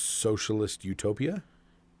a Socialist utopia?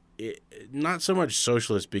 not so much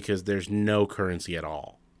socialist because there's no currency at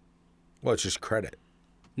all. Well, it's just credit.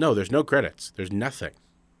 No, there's no credits. There's nothing.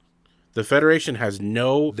 The Federation has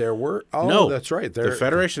no. There were No, that's right. The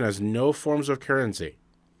Federation has no forms of currency.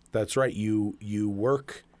 That's right. You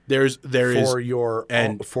work There is for your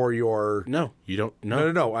and- for your no. You don't.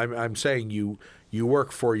 No. no. I'm saying you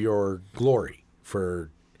work for your glory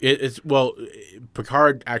for It's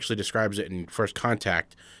Picard actually describes it in First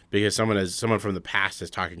Contact because someone from the past is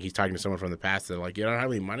talking. He's talking to someone from the past. They're like, "You don't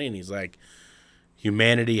have any money," and he's like,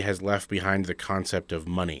 "Humanity has left behind the concept of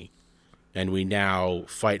money, and we now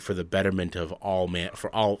fight for the betterment of all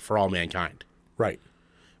mankind." right.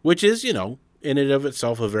 Which is, in and of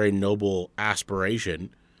itself, a very noble aspiration.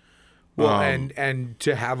 Well, and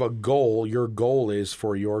to have a goal, your goal is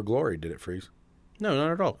for your glory. Did it freeze? No,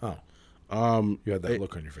 not at all. Oh, you had that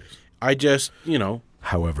look on your face. I just,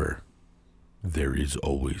 However, there is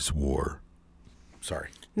always war. Sorry.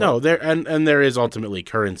 no, there is ultimately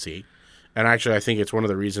currency. And actually, I think it's one of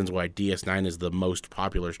the reasons why DS9 is the most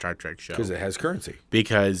popular Star Trek show. Because it has currency.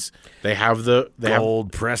 Because they have the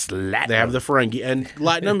Pressed Latinum. they have the Ferengi, and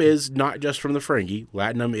Latinum is not just from the Ferengi.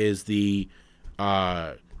 Latinum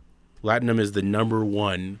is the number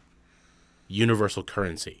one universal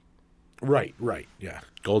currency. Right, yeah.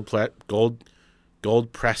 Gold pressed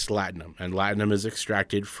Latinum, and Latinum is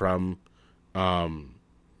extracted from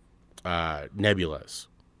nebulas.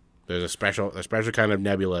 There's a special kind of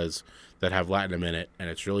nebulas that have Latinum in it, and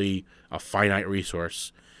it's really a finite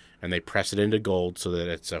resource. And they press it into gold so that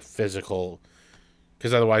it's a physical.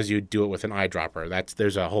 Because otherwise, you'd do it with an eyedropper.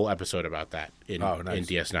 There's a whole episode about that in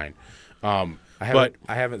DS9. I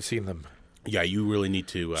haven't seen them. Yeah, you really need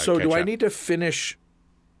to. So catch do I up. need to finish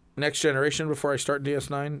Next Generation before I start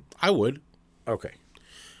DS9? I would. Okay.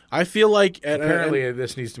 I feel like Apparently,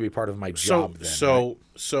 this needs to be part of my job. Then.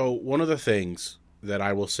 So one of the things that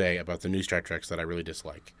I will say about the new Star Treks that I really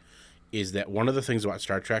dislike is that one of the things about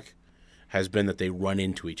Star Trek has been that they run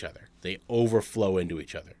into each other. They overflow into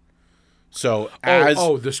each other. So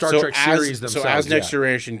the Star Trek series themselves. So as Next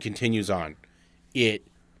Generation continues on, it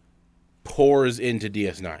pours into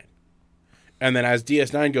DS9. And then as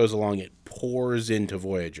DS9 goes along, it pours into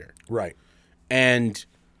Voyager. Right. And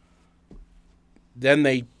then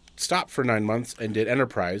they stopped for 9 months and did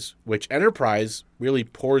Enterprise, which Enterprise really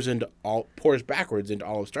pours backwards into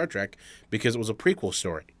all of Star Trek because it was a prequel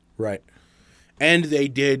story. Right. And they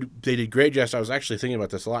did great justice. I was actually thinking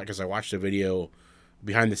about this a lot because I watched a video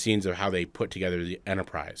behind the scenes of how they put together the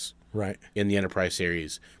Enterprise. Right. In the Enterprise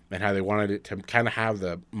series, and how they wanted it to kind of have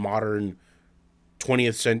the modern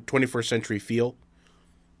 21st century feel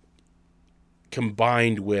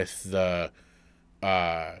combined with the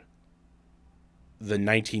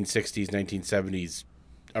 1960s, 1970s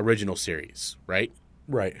original series, right?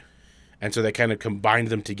 Right. And so they kind of combined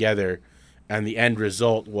them together, and the end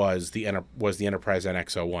result was the Enterprise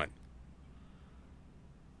NX-01.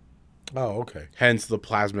 Oh, okay. Hence the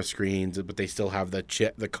plasma screens, but they still have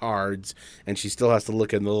the cards, and she still has to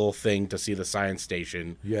look in the little thing to see the science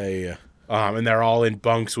station. Yeah. And they're all in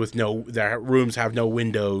bunks with their rooms have no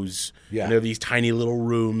windows. Yeah. And they're these tiny little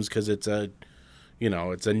rooms because it's like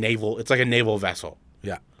a naval vessel.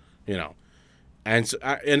 Yeah. And so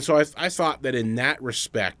I thought that in that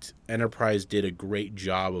respect, Enterprise did a great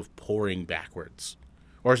job of pouring backwards,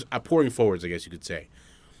 or pouring forwards, I guess you could say,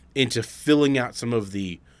 into filling out some of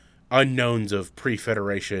the unknowns of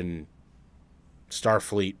pre-Federation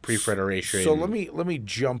Starfleet, pre-Federation. So let me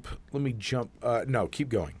jump. No, keep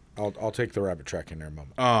going. I'll take the rabbit track in there a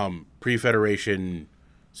moment. Pre-Federation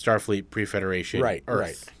Starfleet, pre-Federation Right. Earth.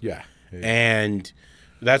 Right. Yeah. And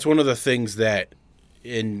that's one of the things that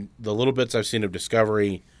in the little bits I've seen of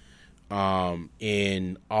Discovery,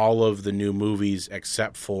 in all of the new movies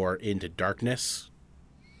except for Into Darkness,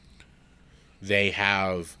 they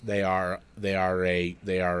are an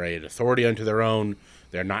authority unto their own.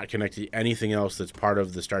 They're not connected to anything else that's part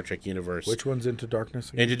of the Star Trek universe. Which one's Into Darkness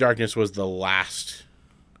again? Into Darkness was the last.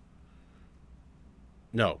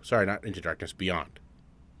 No, sorry, not Into Darkness. Beyond.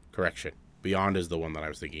 Correction. Beyond is the one that I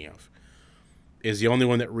was thinking of. Is the only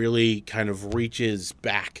one that really kind of reaches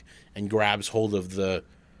back and grabs hold of the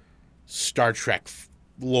Star Trek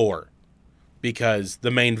lore. because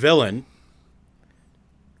the main villain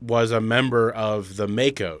was a member of the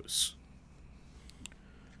Makos.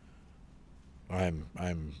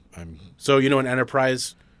 I'm So, you know, in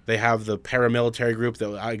Enterprise, they have the paramilitary group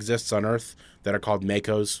that exists on Earth that are called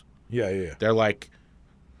Makos. yeah. They're like,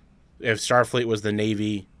 if Starfleet was the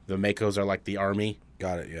Navy, the Makos are like the Army.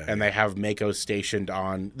 Got it, yeah. And they have Makos stationed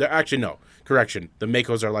on... Actually, no. Correction. The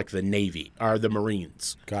Makos are like the Navy, are the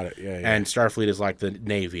Marines. Got it, yeah. And Starfleet is like the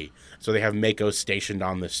Navy. So they have Makos stationed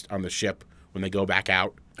on the ship when they go back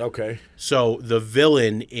out. Okay. So the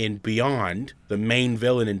villain in Beyond, the main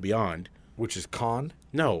villain in Beyond... Which is Khan?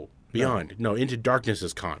 No, Beyond. No, Into Darkness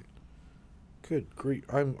is Khan. Good grief.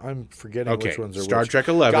 I'm forgetting which ones are Star which. Trek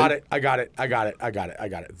 11. Got it. I got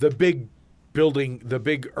it. The big building, the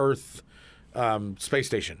big Earth space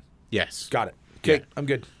station. Yes. Got it. Okay, Yeah. I'm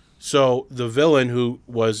good. So the villain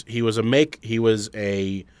he was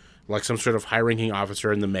like some sort of high-ranking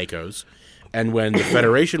officer in the Makos, and when the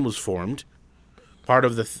Federation was formed, part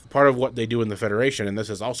of what they do in the Federation, and this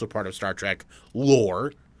is also part of Star Trek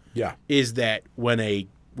lore, Yeah. is that when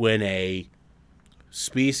a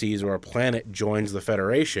species or a planet joins the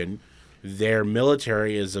Federation, their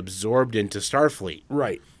military is absorbed into Starfleet.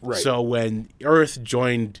 Right. So when Earth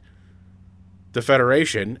joined the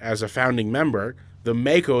Federation as a founding member, the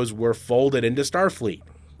Makos were folded into Starfleet.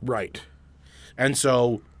 Right. And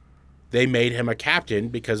so they made him a captain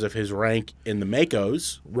because of his rank in the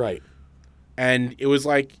Makos. Right. And it was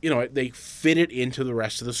like, you know, they fit it into the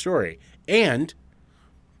rest of the story. And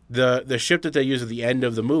the ship that they use at the end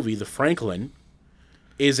of the movie, the Franklin,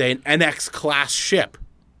 is an NX class ship.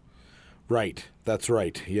 Right. That's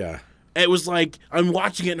right. Yeah. It was like, I'm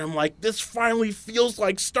watching it and I'm like, this finally feels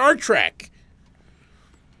like Star Trek.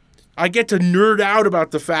 I get to nerd out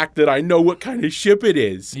about the fact that I know what kind of ship it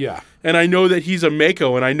is. Yeah. And I know that he's a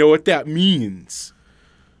Mako and I know what that means.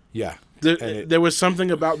 Yeah. There was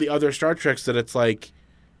something about the other Star Treks that it's like,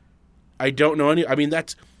 I don't know any. I mean,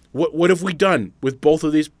 that's what have we done with both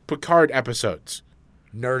of these Picard episodes?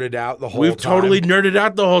 Nerded out the whole We've time. totally nerded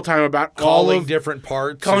out the whole time about calling different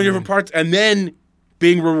parts. and then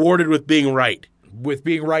being rewarded with being right. With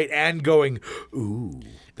being right and going, ooh.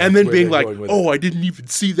 And then where being they're like, going with oh, I didn't even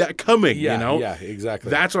see that coming, Yeah, you know? yeah, exactly.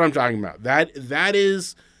 That's what I'm talking about. That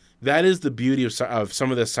is the beauty of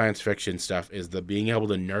some of this science fiction stuff, is the being able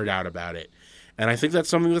to nerd out about it. And I think that's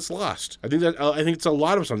something that's lost. I think it's a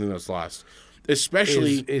lot of something that's lost.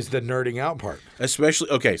 Especially is the nerding out part. Especially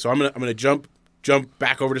okay, so I'm gonna jump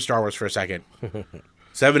back over to Star Wars for a second.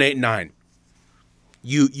 7, 8, and 9.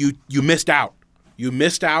 You missed out. You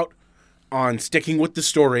missed out on sticking with the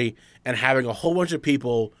story and having a whole bunch of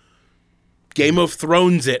people Game of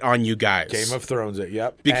Thrones it on you guys. Game of Thrones it,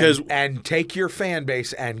 yep. Because and take your fan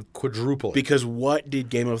base and quadruple it. Because what did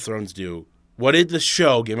Game of Thrones do? What did the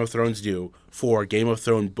show Game of Thrones do for Game of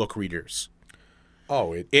Thrones book readers?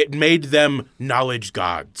 Oh, it made them knowledge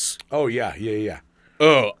gods. Oh yeah.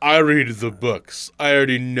 Oh, I read the books. I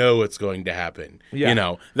already know what's going to happen. Yeah. You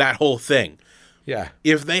know, that whole thing. Yeah.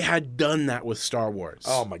 If they had done that with Star Wars.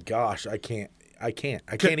 Oh my gosh, I can't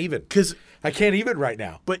even. Because I can't even right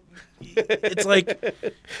now. But it's like,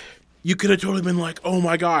 you could have totally been like, oh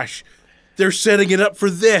my gosh, they're setting it up for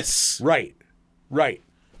this. Right.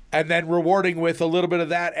 And then rewarding with a little bit of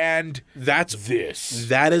that, and that's this.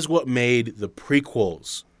 That is what made the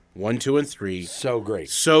prequels 1, 2, and 3 so great.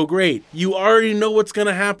 So great. You already know what's going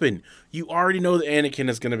to happen. You already know that Anakin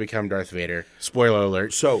is going to become Darth Vader. Spoiler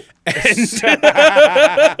alert. So,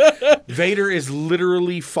 Vader is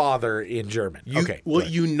literally father in German. Well,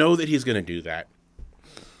 you know that he's going to do that.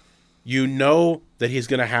 You know that he's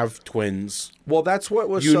going to have twins. Well, that's what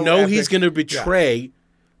was You so know epic. he's going to betray,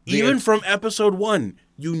 Yeah. even from episode 1,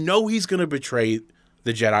 you know he's going to betray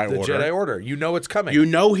the Jedi Order. The Jedi Order. You know it's coming. You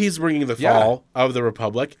know he's bringing the fall of the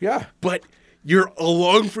Republic. Yeah. But you're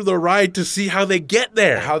along for the ride to see how they get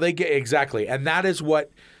there. Exactly. And that is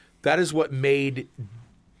what made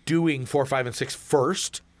doing 4, 5, and 6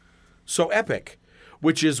 first so epic,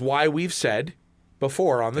 which is why we've said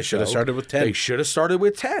before on the show. Should have started with 10. They should have started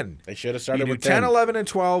with 10. They should have started you with do 10, 11, and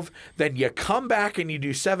 12. Then you come back and you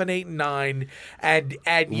do 7, 8, and 9, and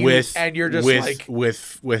you're just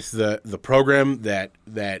with the program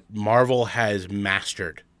that Marvel has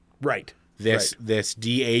mastered. Right. This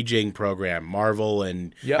de-aging program, Marvel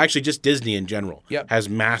and actually just Disney in general has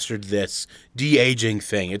mastered this de-aging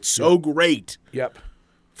thing. It's so great. Yep.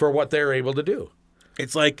 For what they're able to do.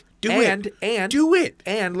 It's like do it.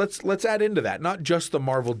 And let's add into that not just the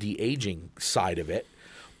Marvel de-aging side of it,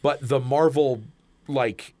 but the Marvel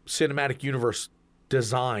like cinematic universe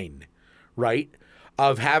design, right?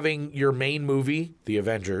 of having your main movie, The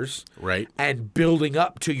Avengers, Right. and building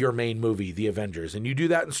up to your main movie, The Avengers. And you do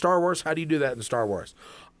that in Star Wars. How do you do that in Star Wars?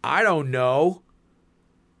 I don't know.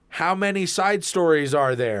 How many side stories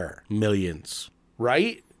are there? Millions.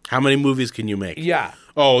 Right? How many movies can you make? Yeah.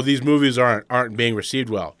 Oh, these movies aren't being received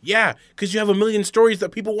well. Yeah, because you have a million stories that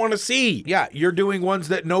people want to see. Yeah, you're doing ones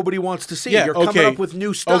that nobody wants to see. Yeah, You're coming up with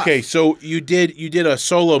new stuff. Okay, so you did a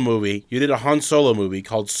solo movie. You did a Han Solo movie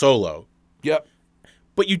called Solo, Yep.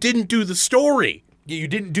 but you didn't do the story. You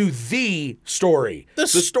didn't do the story. The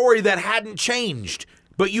story that hadn't changed,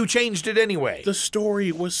 but you changed it anyway. The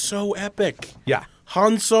story was so epic. Yeah.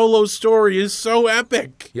 Han Solo's story is so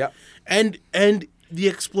epic. Yep. And the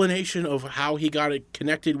explanation of how he got it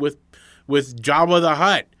connected with Jabba the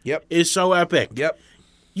Hutt Yep. is so epic. Yep.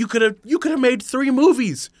 You could have made 3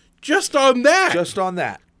 movies just on that. Just on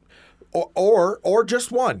that. Or just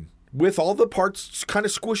one with all the parts kind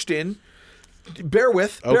of squished in. Bear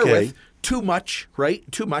with. Okay. Too much, right?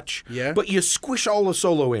 Too much. Yeah. But you squish all the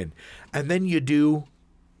Solo in. And then you do,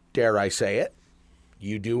 dare I say it,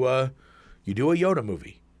 you do a Yoda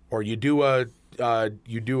movie. Or you do a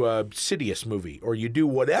Sidious movie, or you do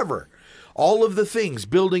whatever, all of the things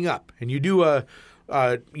building up, and you do a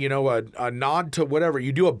nod to whatever.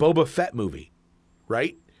 You do a Boba Fett movie,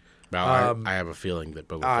 right? Well, I have a feeling that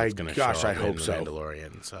Boba Fett's going to show up I in hope The so.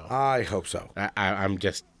 Mandalorian. So I hope so. I'm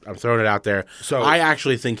throwing it out there. So- I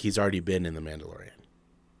actually think he's already been in The Mandalorian.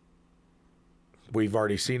 We've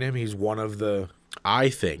already seen him. He's one of the. I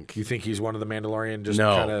think. You think he's one of the Mandalorian? Just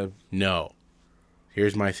kind of. No.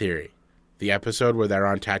 Here's my theory. The episode where they're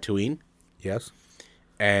on Tatooine Yes.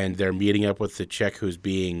 and they're meeting up with the chick who's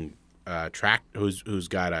being tracked, who's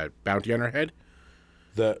got a bounty on her head.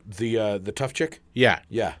 The tough chick. Yeah.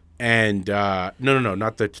 Yeah. And no,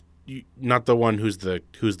 not the one who's the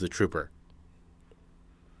trooper.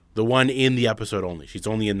 The one in the episode only. She's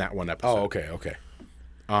only in that one episode. Oh, okay.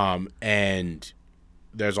 And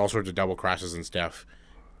there's all sorts of double crosses and stuff.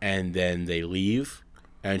 And then they leave.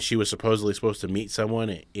 And she was supposedly supposed to meet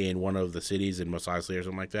someone in one of the cities in Mos Eisley or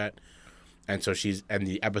something like that. And so and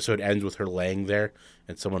the episode ends with her laying there,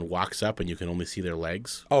 and someone walks up, and you can only see their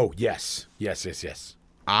legs. Oh, yes.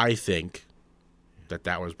 I think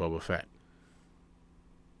that was Boba Fett.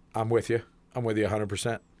 I'm with you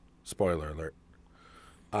 100%. Spoiler alert.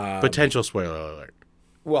 Potential spoiler alert.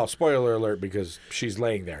 Well, spoiler alert because she's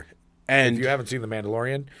laying there. And If you haven't seen The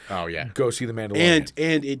Mandalorian, oh yeah, go see The Mandalorian.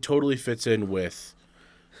 and it totally fits in with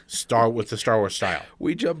the Star Wars style.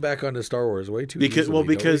 We jump back onto Star Wars way too Because easily,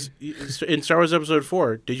 because don't in Star Wars Episode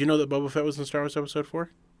 4, did you know that Boba Fett was in Star Wars Episode 4?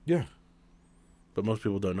 we? Yeah. But most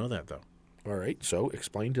people don't know that though. All right. So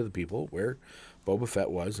explain to the people where Boba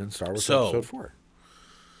Fett was in Star Wars So- Episode 4.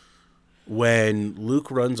 When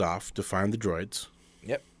Luke runs off to find the droids,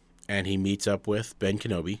 Yep. and he meets up with Ben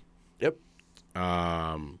Kenobi, Yep.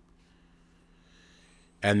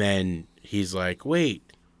 and then he's like, "Wait,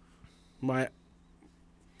 my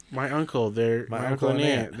uncle, my uncle and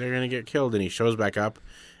aunt, they're gonna get killed." And he shows back up,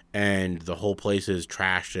 and the whole place is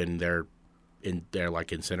trashed, and they're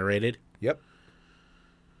like incinerated. Yep.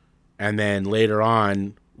 And then later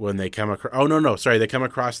on, when they come across, they come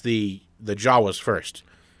across the Jawas first,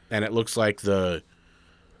 and it looks like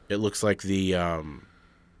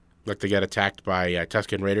like they get attacked by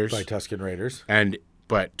Tusken Raiders. By Tusken Raiders.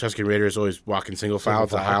 But Tusken Raiders always walk in single file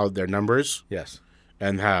to hide their numbers, Yes.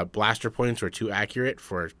 and blaster points were too accurate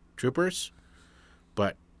for troopers.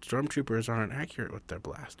 But stormtroopers aren't accurate with their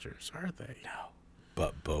blasters, are they? No.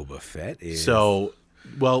 But Boba Fett is. So,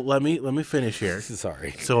 well, let me finish here.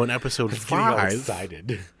 Sorry. So in episode Getting all 5,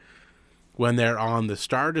 excited. when they're on the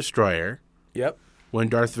Star Destroyer, Yep. when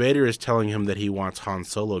Darth Vader is telling him that he wants Han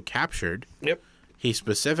Solo captured, Yep. he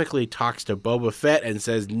specifically talks to Boba Fett and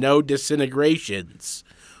says, "No disintegrations."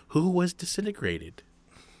 Who was disintegrated?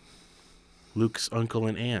 Luke's uncle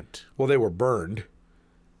and aunt. Well, they were burned.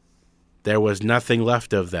 There was nothing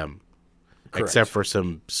left of them, Correct. except for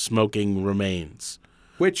some smoking remains.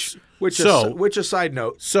 Which So- a side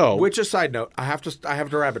note. I have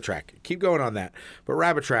to rabbit track. Keep going on that. But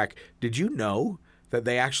rabbit track. Did you know that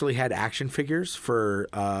they actually had action figures for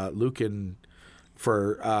Luke and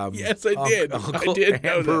for Yes, I did. Uncle I did know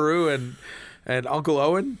Aunt that. Beru and Uncle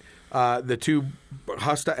Owen, the two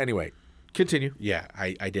Husta. Anyway, continue. Yeah,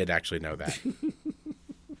 I did actually know that.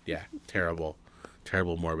 Yeah, terrible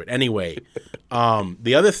morbid. Anyway,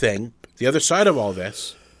 the other side of all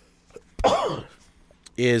this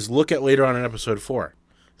is look at later on in episode 4.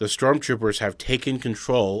 The stormtroopers have taken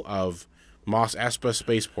control of Mos Espa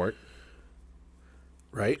spaceport,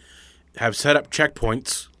 Right. have set up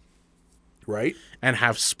checkpoints, Right. and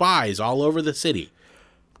have spies all over the city.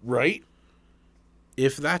 Right.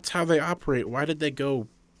 if that's how they operate, why did they go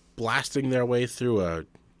blasting their way through a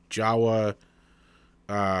Jawa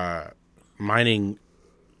mining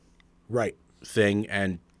Right. thing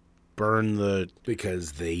and burn the...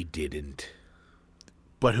 Because they didn't.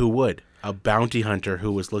 But who would? A bounty hunter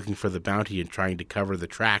who was looking for the bounty and trying to cover the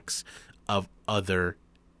tracks of other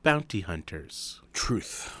bounty hunters.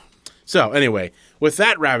 Truth. So, anyway, with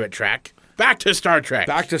that rabbit track, back to Star Trek.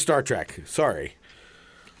 Back to Star Trek. Sorry.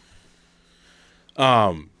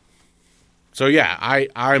 So, yeah,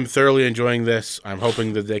 I'm thoroughly enjoying this. I'm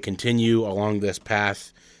hoping that they continue along this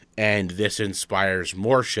path, and this inspires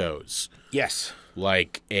more shows. Yes.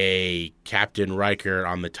 Like a Captain Riker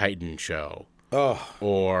on the Titan show. Oh.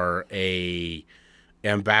 Or a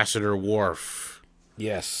Ambassador Worf.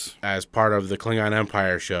 Yes. As part of the Klingon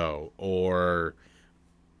Empire show. Or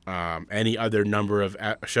any other number of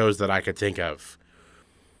shows that I could think of.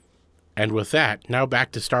 And with that, now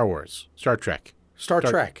back to Star Wars. Star Trek. Star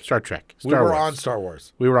Trek. Star Trek. We were on Star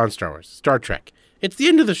Wars. We were on Star Wars. Star Trek. It's the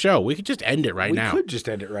end of the show. We could just end it right now. We could just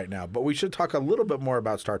end it right now, but we should talk a little bit more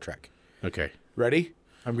about Star Trek. Okay. Ready?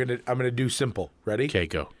 I'm gonna do simple. Ready? Okay,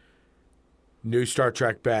 go. New Star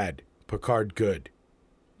Trek bad. Picard good.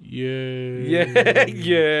 Yay. Yay.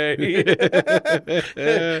 Yay.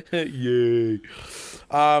 Yay.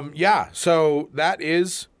 Yeah, so that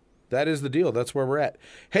is the deal. That's where we're at.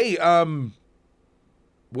 Hey,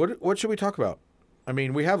 what should we talk about? I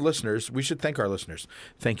mean, we have listeners. We should thank our listeners.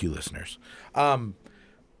 Thank you, listeners.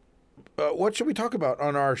 What should we talk about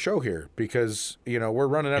on our show here? Because, we're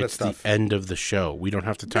running out of stuff. It's the end of the show. We don't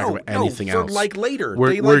have to talk about anything for else. like later.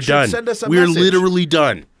 We're done. Send us a We're message. literally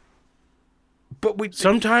done. But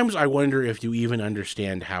sometimes I wonder if you even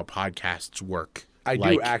understand how podcasts work. I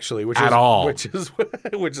do actually, which is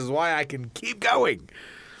why I can keep going.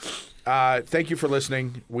 Thank you for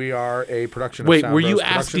listening. We are a production of Sound were Bros you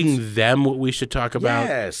Productions. asking them what we should talk about?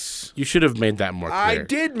 Yes. You should have made that more clear. I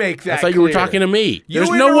did make that I thought you were clear. talking to me. You There's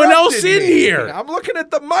no one else interrupted in me. here. I'm looking at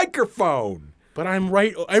the microphone. But I'm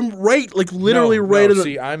right, like literally No, right in the...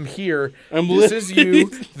 see, I'm here. I'm this is you.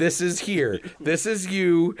 This is here. This is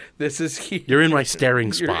you. This is here. You're in my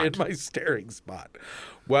staring spot. You're in my staring spot.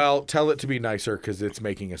 Well, tell it to be nicer because it's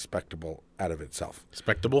making a spectacle out of itself.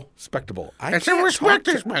 Spectable? Spectacle. It's a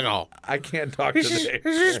respectable. I can't talk today.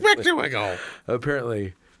 It's respectable.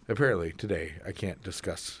 Apparently today I can't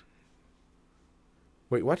discuss.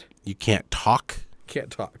 Wait, what? You can't talk? Can't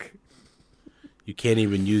talk. You can't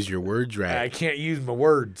even use your words right. I can't use my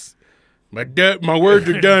words. My words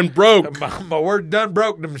are done broke. my words done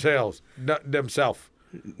broke themselves. Themself.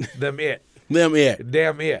 Them it. Them it.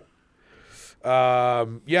 Damn it.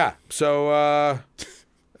 Yeah. So,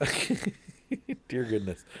 dear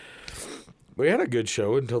goodness. We had a good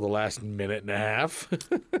show until the last minute and a half.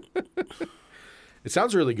 It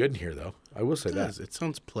sounds really good in here, though. I will say that. It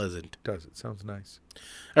sounds pleasant. It does. It sounds nice.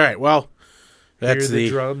 All right. Well, that's Hear the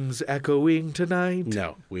drums echoing tonight.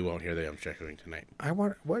 No, we won't hear the drums echoing tonight. I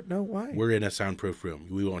want... What? No, why? We're in a soundproof room.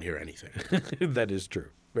 We won't hear anything. That is true.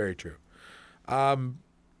 Very true.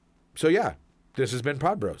 So, yeah. This has been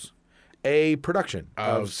Pod Bros. A production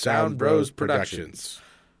of Sound Bros Productions.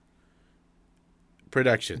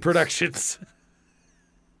 Productions. We're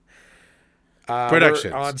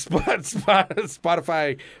on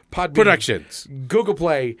Spotify, Podbean, Productions. Google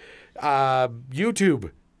Play,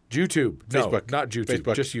 YouTube. No, Facebook. not YouTube.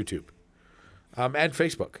 Facebook. Just YouTube. And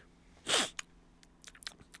Facebook.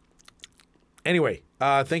 Anyway,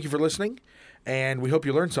 thank you for listening, and we hope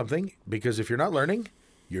you learned something, because if you're not learning,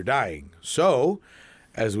 you're dying. So,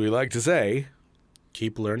 as we like to say...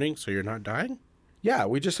 Keep learning so you're not dying? Yeah,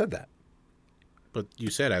 we just said that. But you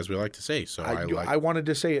said, as we like to say, so I wanted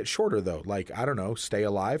to say it shorter, though. Like, I don't know, stay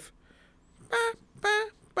alive.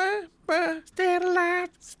 Stay alive.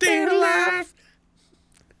 Stay alive.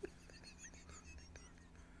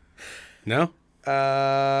 No?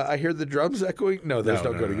 I hear the drums echoing. No, those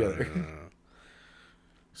don't go together. No.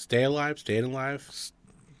 Stay alive, staying alive.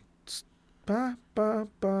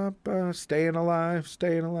 Staying alive,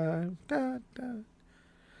 staying alive. Da, da.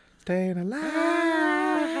 Staying alive.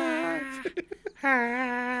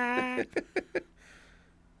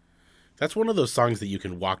 That's one of those songs that you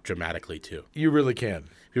can walk dramatically to. You really can. Have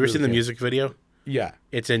you ever seen the music video? Yeah.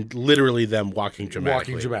 It's in literally them walking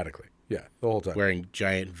dramatically. Walking dramatically. Yeah, the whole time. Wearing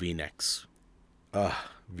giant V-necks.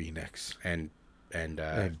 V-necks. And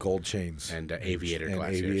gold chains. And aviator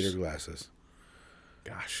glasses. Aviator glasses.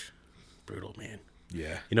 Gosh. Brutal, man.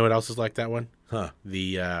 Yeah. You know what else is like that one? Huh.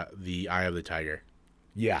 The Eye of the Tiger.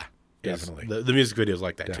 Yeah, definitely. The music video is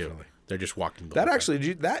like that, definitely. Too. They're just walking the That whole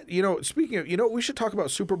actually, speaking of, we should talk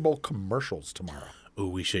about Super Bowl commercials tomorrow. Ooh,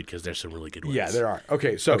 we should, because there's some really good ones. Yeah, there are.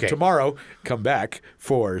 Okay, so tomorrow, come back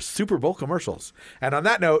for Super Bowl commercials. And on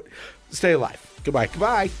that note, stay alive. Goodbye.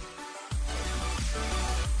 Goodbye.